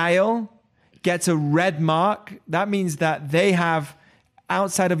style gets a red mark. That means that they have,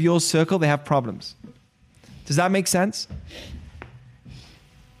 outside of your circle, they have problems. Does that make sense?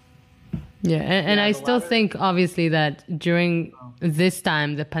 Yeah, and I still think, obviously, that during this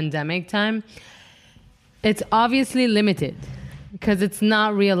time, the pandemic time, it's obviously limited because it's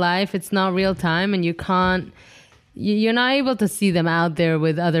not real life, it's not real time, and you're not able to see them out there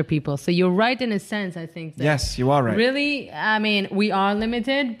with other people. So you're right in a sense, I think. That yes, you are right. Really, I mean, we are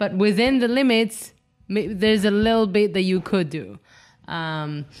limited, but within the limits, there's a little bit that you could do.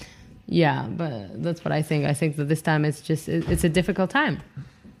 Yeah, but that's what I think. I think that this time it's a difficult time.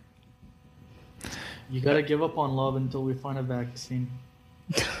 You gotta give up on love until we find a vaccine.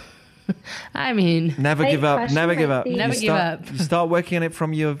 I mean, never give up. Never give up. Never give up. You start working on it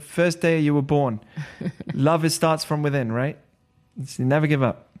from your first day you were born. Love starts from within, right? Never give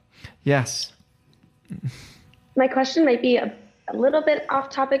up. Yes. My question might be a little bit off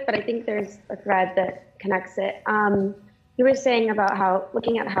topic, but I think there's a thread that connects it. You were saying about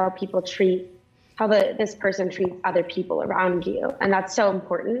looking at how people how this person treats other people around you, and that's so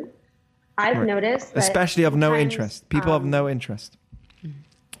important. I've noticed that especially of no interest. People of no interest.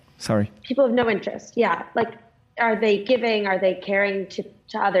 Sorry. People of no interest. Yeah. Like, are they giving? Are they caring to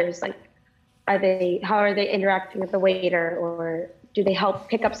others? Like, how are they interacting with the waiter, or do they help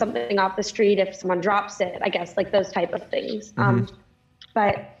pick up something off the street if someone drops it? I guess like those type of things. Mm-hmm.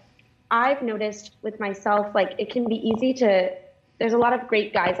 But I've noticed with myself, like it can be easy there's a lot of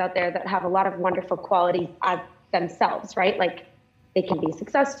great guys out there that have a lot of wonderful qualities as themselves, right? Like they can be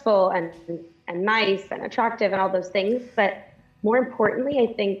successful and nice and attractive and all those things. But more importantly,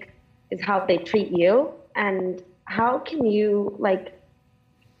 I think, is how they treat you. And how can you,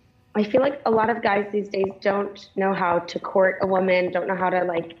 I feel like a lot of guys these days don't know how to court a woman, don't know how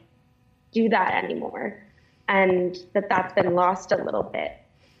to do that anymore. And that's been lost a little bit.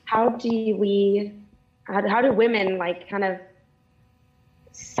 How do women kind of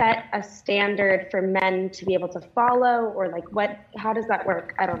set a standard for men to be able to follow, or how does that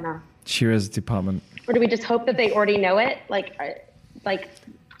work? I don't know. Shira's department. Or do we just hope that they already know it? Like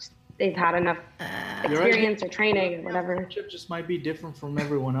they've had enough experience or training or whatever. Relationship just might be different from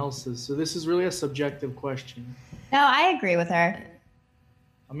everyone else's. So this is really a subjective question. No, I agree with her.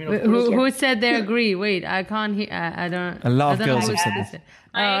 I mean, who said they agree? Wait, I can't hear. I don't. A lot of girls have said this.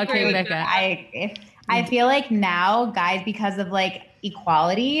 Oh, okay, Becca. I feel like now guys, because of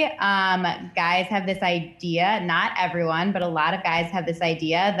equality, guys have this idea, not everyone, but a lot of guys have this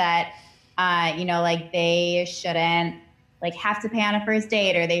idea that, they shouldn't have to pay on a first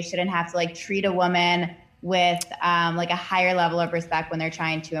date, or they shouldn't have to treat a woman with a higher level of respect when they're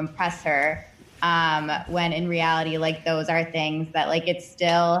trying to impress her. When in reality, those are things that it's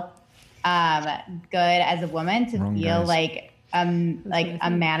still good as a woman to feel guys. A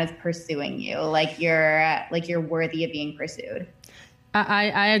man is pursuing you, you're worthy of being pursued.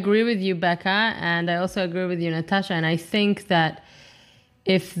 I agree with you, Becca, and I also agree with you, Natasha. And I think that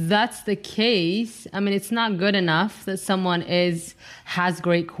if that's the case, I mean, it's not good enough that someone has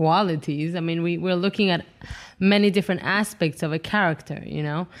great qualities. I mean, we're looking at many different aspects of a character,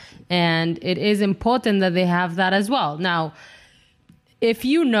 and it is important that they have that as well. Now, if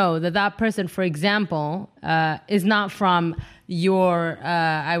you know that person, for example, is not from your,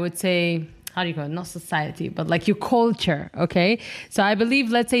 I would say, how do you call it? Not society, but your culture, okay? So I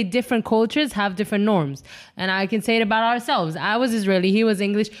believe, let's say, different cultures have different norms. And I can say it about ourselves. I was Israeli, he was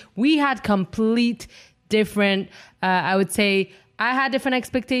English. We had complete different, I would say, I had different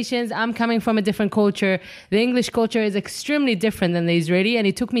expectations. I'm coming from a different culture. The English culture is extremely different than the Israeli. And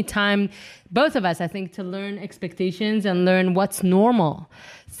it took me time, both of us, I think, to learn expectations and learn what's normal.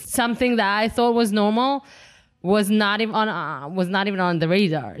 Something that I thought was normal was not even on the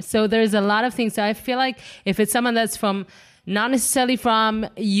radar. So there's a lot of things. So I feel like if it's someone that's not necessarily from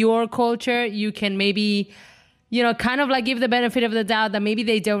your culture, you can maybe kind of like give the benefit of the doubt that maybe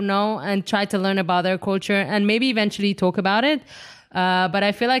they don't know and try to learn about their culture and maybe eventually talk about it. But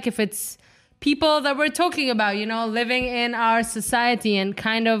I feel like if it's people that we're talking about, living in our society and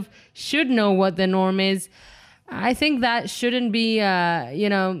kind of should know what the norm is, I think that shouldn't be,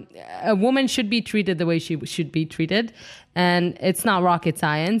 a woman should be treated the way she should be treated. And it's not rocket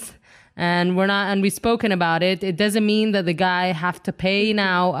science. And we've spoken about it. It doesn't mean that the guy have to pay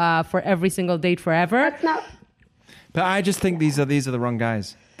now for every single date forever. That's not. But I just think these are the wrong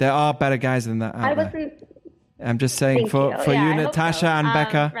guys. There are better guys than that out there. I'm just saying for you, Natasha and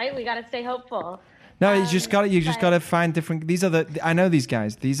Becca. Right, we got to stay hopeful. No, you just got to find different. These are I know these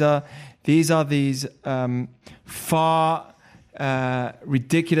guys. These are these far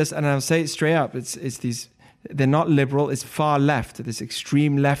ridiculous, and I'll say it straight up. It's these. They're not liberal. It's far left. This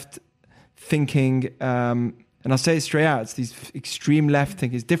extreme left thinking. And I'll say it straight out. It's these extreme left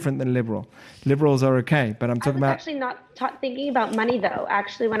thinking. It's different than liberal. Liberals are okay, but I'm talking about. Actually, not thinking about money though.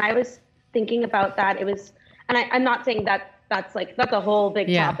 Actually, when I was thinking about that, it was, and I'm not saying that's a whole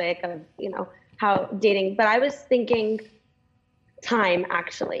big topic of how dating, but I was thinking time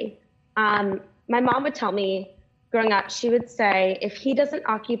actually. My mom would tell me growing up, she would say, if he doesn't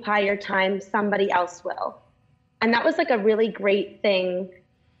occupy your time, somebody else will, and that was like a really great thing.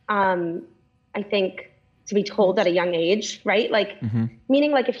 I think. To be told at a young age, right? Like,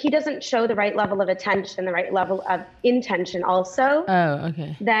 meaning like if he doesn't show the right level of attention, the right level of intention also,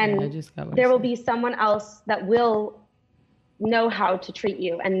 then there will be someone else that will know how to treat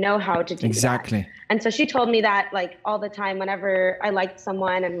you and know how to do that. And so she told me that like all the time whenever I liked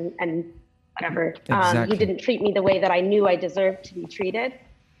someone and whatever, he didn't treat me the way that I knew I deserved to be treated.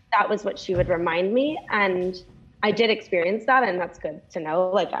 That was what she would remind me. And I did experience that, and that's good to know.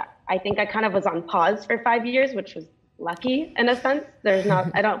 Like, I think I kind of was on pause for 5 years, which was lucky in a sense.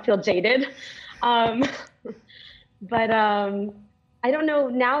 I don't feel jaded. But I don't know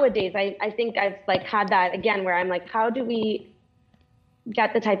nowadays. I think I've like had that again where I'm like, how do we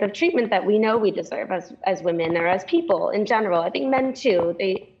get the type of treatment that we know we deserve as women or as people in general? I think men too,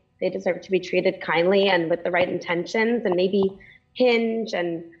 they deserve to be treated kindly and with the right intentions, and maybe Hinge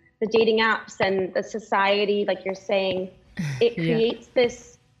and the dating apps and the society, like you're saying, it creates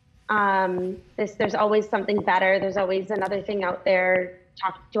this, there's always something better. There's always another thing out there,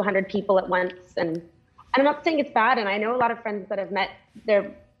 talk to 100 people at once. And I'm not saying it's bad. And I know a lot of friends that have met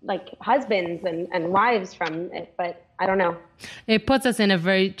their like husbands and wives from it, but I don't know. It puts us in a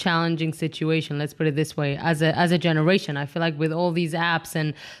very challenging situation. Let's put it this way. As a generation, I feel like with all these apps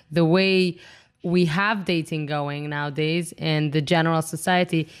and the way we have dating going nowadays in the general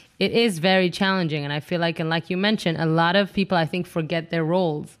society, it is very challenging. And I feel like, and like you mentioned, a lot of people, I think, forget their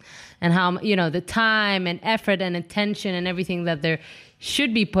roles and how, the time and effort and attention and everything that they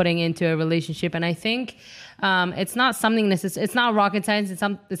should be putting into a relationship. And I think it's not something it's not rocket science.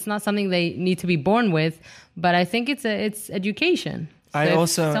 It's not something they need to be born with, but I think it's education. So if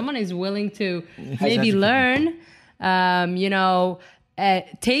someone is willing to maybe learn,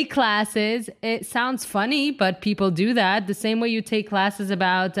 take classes. It sounds funny, but people do that. The same way you take classes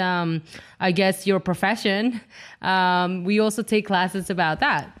about, I guess, your profession. We also take classes about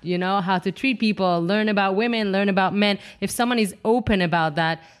that, how to treat people, learn about women, learn about men. If someone is open about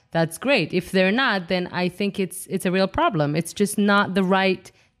that, that's great. If they're not, then I think it's a real problem. It's just not the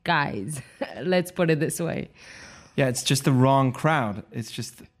right guys. Let's put it this way. Yeah, it's just the wrong crowd. It's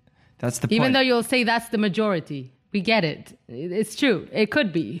just, that's the point. Even though you'll say that's the majority. We get it. It's true. It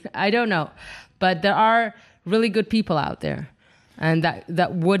could be. I don't know. But there are really good people out there. And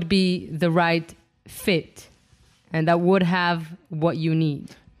that would be the right fit. And that would have what you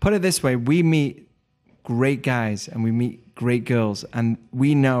need. Put it this way. We meet great guys and we meet great girls. And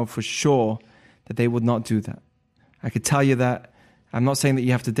we know for sure that they would not do that. I could tell you that. I'm not saying that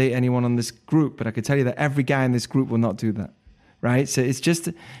you have to date anyone on this group. But I could tell you that every guy in this group will not do that. Right? So it's just,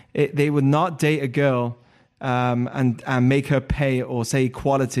 they would not date a girl and make her pay or say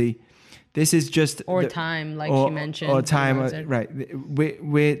equality. This is just time, like you mentioned, or time, right?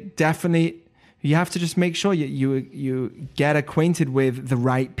 We're definitely. You have to just make sure you get acquainted with the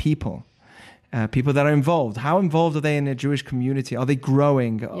right people, people that are involved. How involved are they in the Jewish community? Are they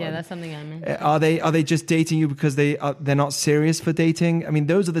growing? Yeah, that's something I meant. Are they just dating you because they're not serious for dating? I mean,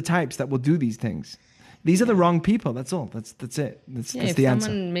 those are the types that will do these things. These are the wrong people. That's all. That's it. That's the answer. If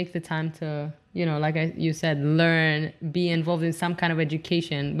someone make the time to, like you said, learn, be involved in some kind of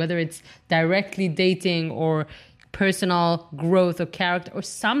education, whether it's directly dating or personal growth or character or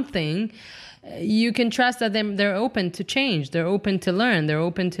something, you can trust that they're open to change. They're open to learn. They're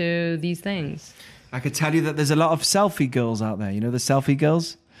open to these things. I could tell you that there's a lot of selfie girls out there. You know the selfie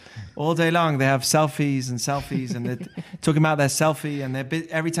girls? all day long. They have selfies, and they're talking about their selfie, and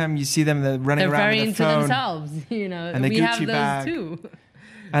every time you see them, they're running around very with their phone. into themselves, and we Gucci have those bag. too.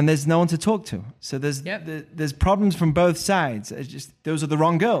 And there's no one to talk to. So there's problems from both sides. It's just those are the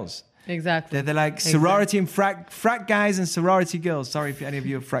wrong girls. Exactly. They're like sorority and frat guys and sorority girls. Sorry if any of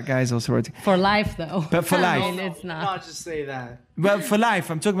you are frat guys or sorority. For life, though. But for life. I mean, it's not. Not just say that. Well, for life.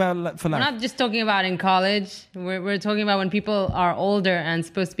 I'm talking about for life. We're not just talking about in college. We're talking about when people are older and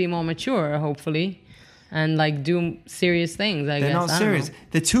supposed to be more mature, hopefully, and like do serious things. I guess they're not serious.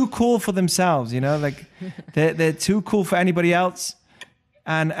 They're too cool for themselves. Like they're too cool for anybody else.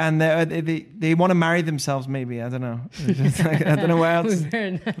 And they want to marry themselves, maybe. I don't know. I don't know what else.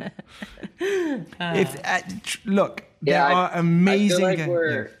 Look, there are amazing. I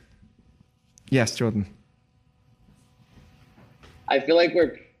feel like Yes, Jordan. I feel like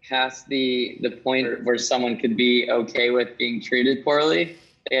we're past the point where someone could be okay with being treated poorly.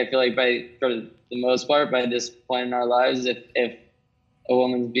 I feel like for the most part, by this point in our lives, if a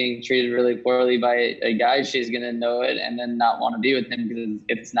woman's being treated really poorly by a guy, she's going to know it and then not want to be with him because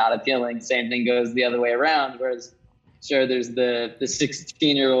it's not appealing. Same thing goes the other way around. Whereas, sure, there's the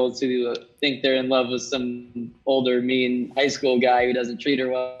 16-year-olds who think they're in love with some older, mean high school guy who doesn't treat her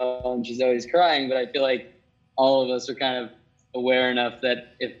well and she's always crying. But I feel like all of us are kind of aware enough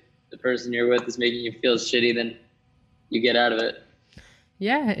that if the person you're with is making you feel shitty, then you get out of it.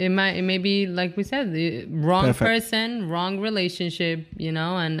 Yeah, it may be, like we said, the wrong person, wrong relationship,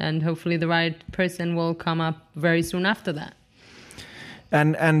 and hopefully the right person will come up very soon after that.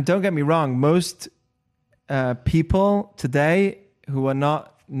 And don't get me wrong, most people today who are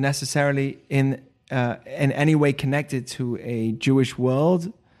not necessarily in any way connected to a Jewish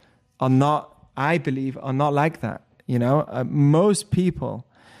world are not, I believe, are not like that. Most people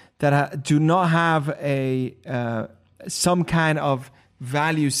that do not have some kind of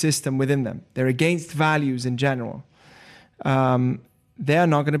value system within them. They're against values in general. They are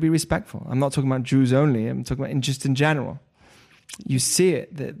not going to be respectful. I'm not talking about Jews only. I'm talking about just in general. You see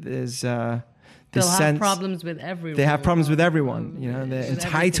it. There's they'll have problems with everyone. They have problems with everyone. They're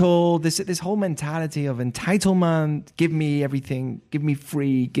entitled. This whole mentality of entitlement. Give me everything. Give me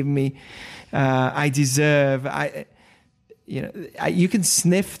free. Give me. I deserve. You can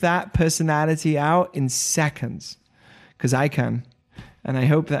sniff that personality out in seconds, because I can. And I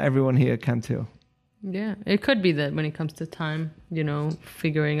hope that everyone here can too. Yeah, it could be that when it comes to time,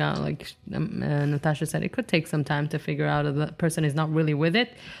 figuring out, like Natasha said, it could take some time to figure out if the person is not really with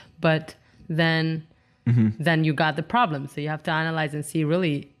it. But then you got the problem. So you have to analyze and see,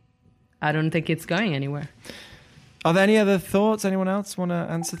 really, I don't think it's going anywhere. Are there any other thoughts? Anyone else want to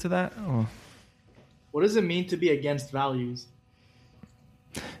answer to that? Or? What does it mean to be against values?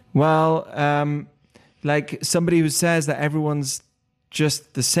 Well, like somebody who says that everyone's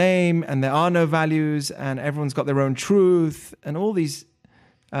just the same and there are no values and everyone's got their own truth and all these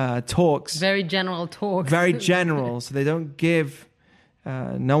talks. Very general talks. Very general. So they don't give.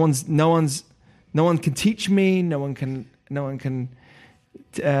 No one can teach me. No one can.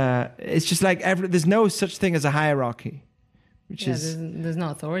 It's just like there's no such thing as a hierarchy, which is there's no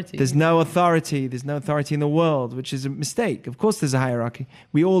authority. There's no authority. There's no authority in the world, which is a mistake. Of course, there's a hierarchy.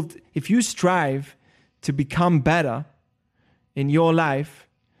 If you strive to become better in your life,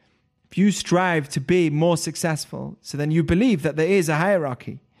 if you strive to be more successful, so then you believe that there is a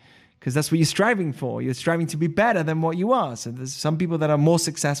hierarchy, because that's what you're striving for. You're striving to be better than what you are. So there's some people that are more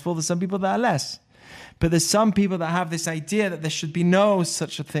successful, there's some people that are less. But there's some people that have this idea that there should be no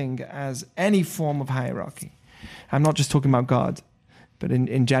such a thing as any form of hierarchy. I'm not just talking about God, but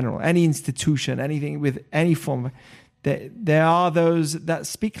in general, any institution, anything with any form. There are those that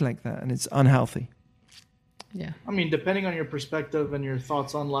speak like that, and it's unhealthy. Yeah. I mean, depending on your perspective and your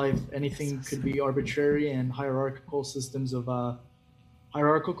thoughts on life, anything could be arbitrary, and hierarchical systems in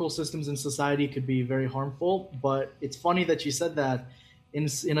society could be very harmful. But it's funny that you said that. In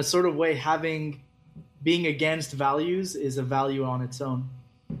a sort of way, being against values is a value on its own.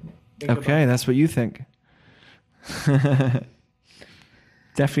 Okay, that's what you think.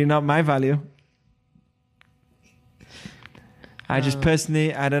 Definitely not my value. I just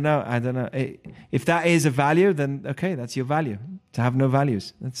personally, I don't know. If that is a value, then okay, that's your value. To have no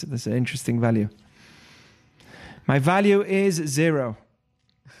values, that's an interesting value. My value is 0.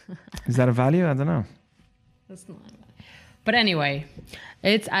 Is that a value? I don't know. That's not. But anyway,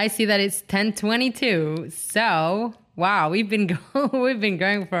 I see that it's 10:22. So wow, we've been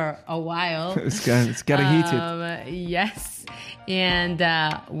going for a while. It's getting heated. Yes, and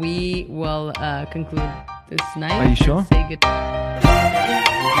we will conclude this night. Are you sure? Say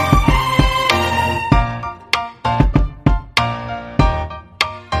goodbye.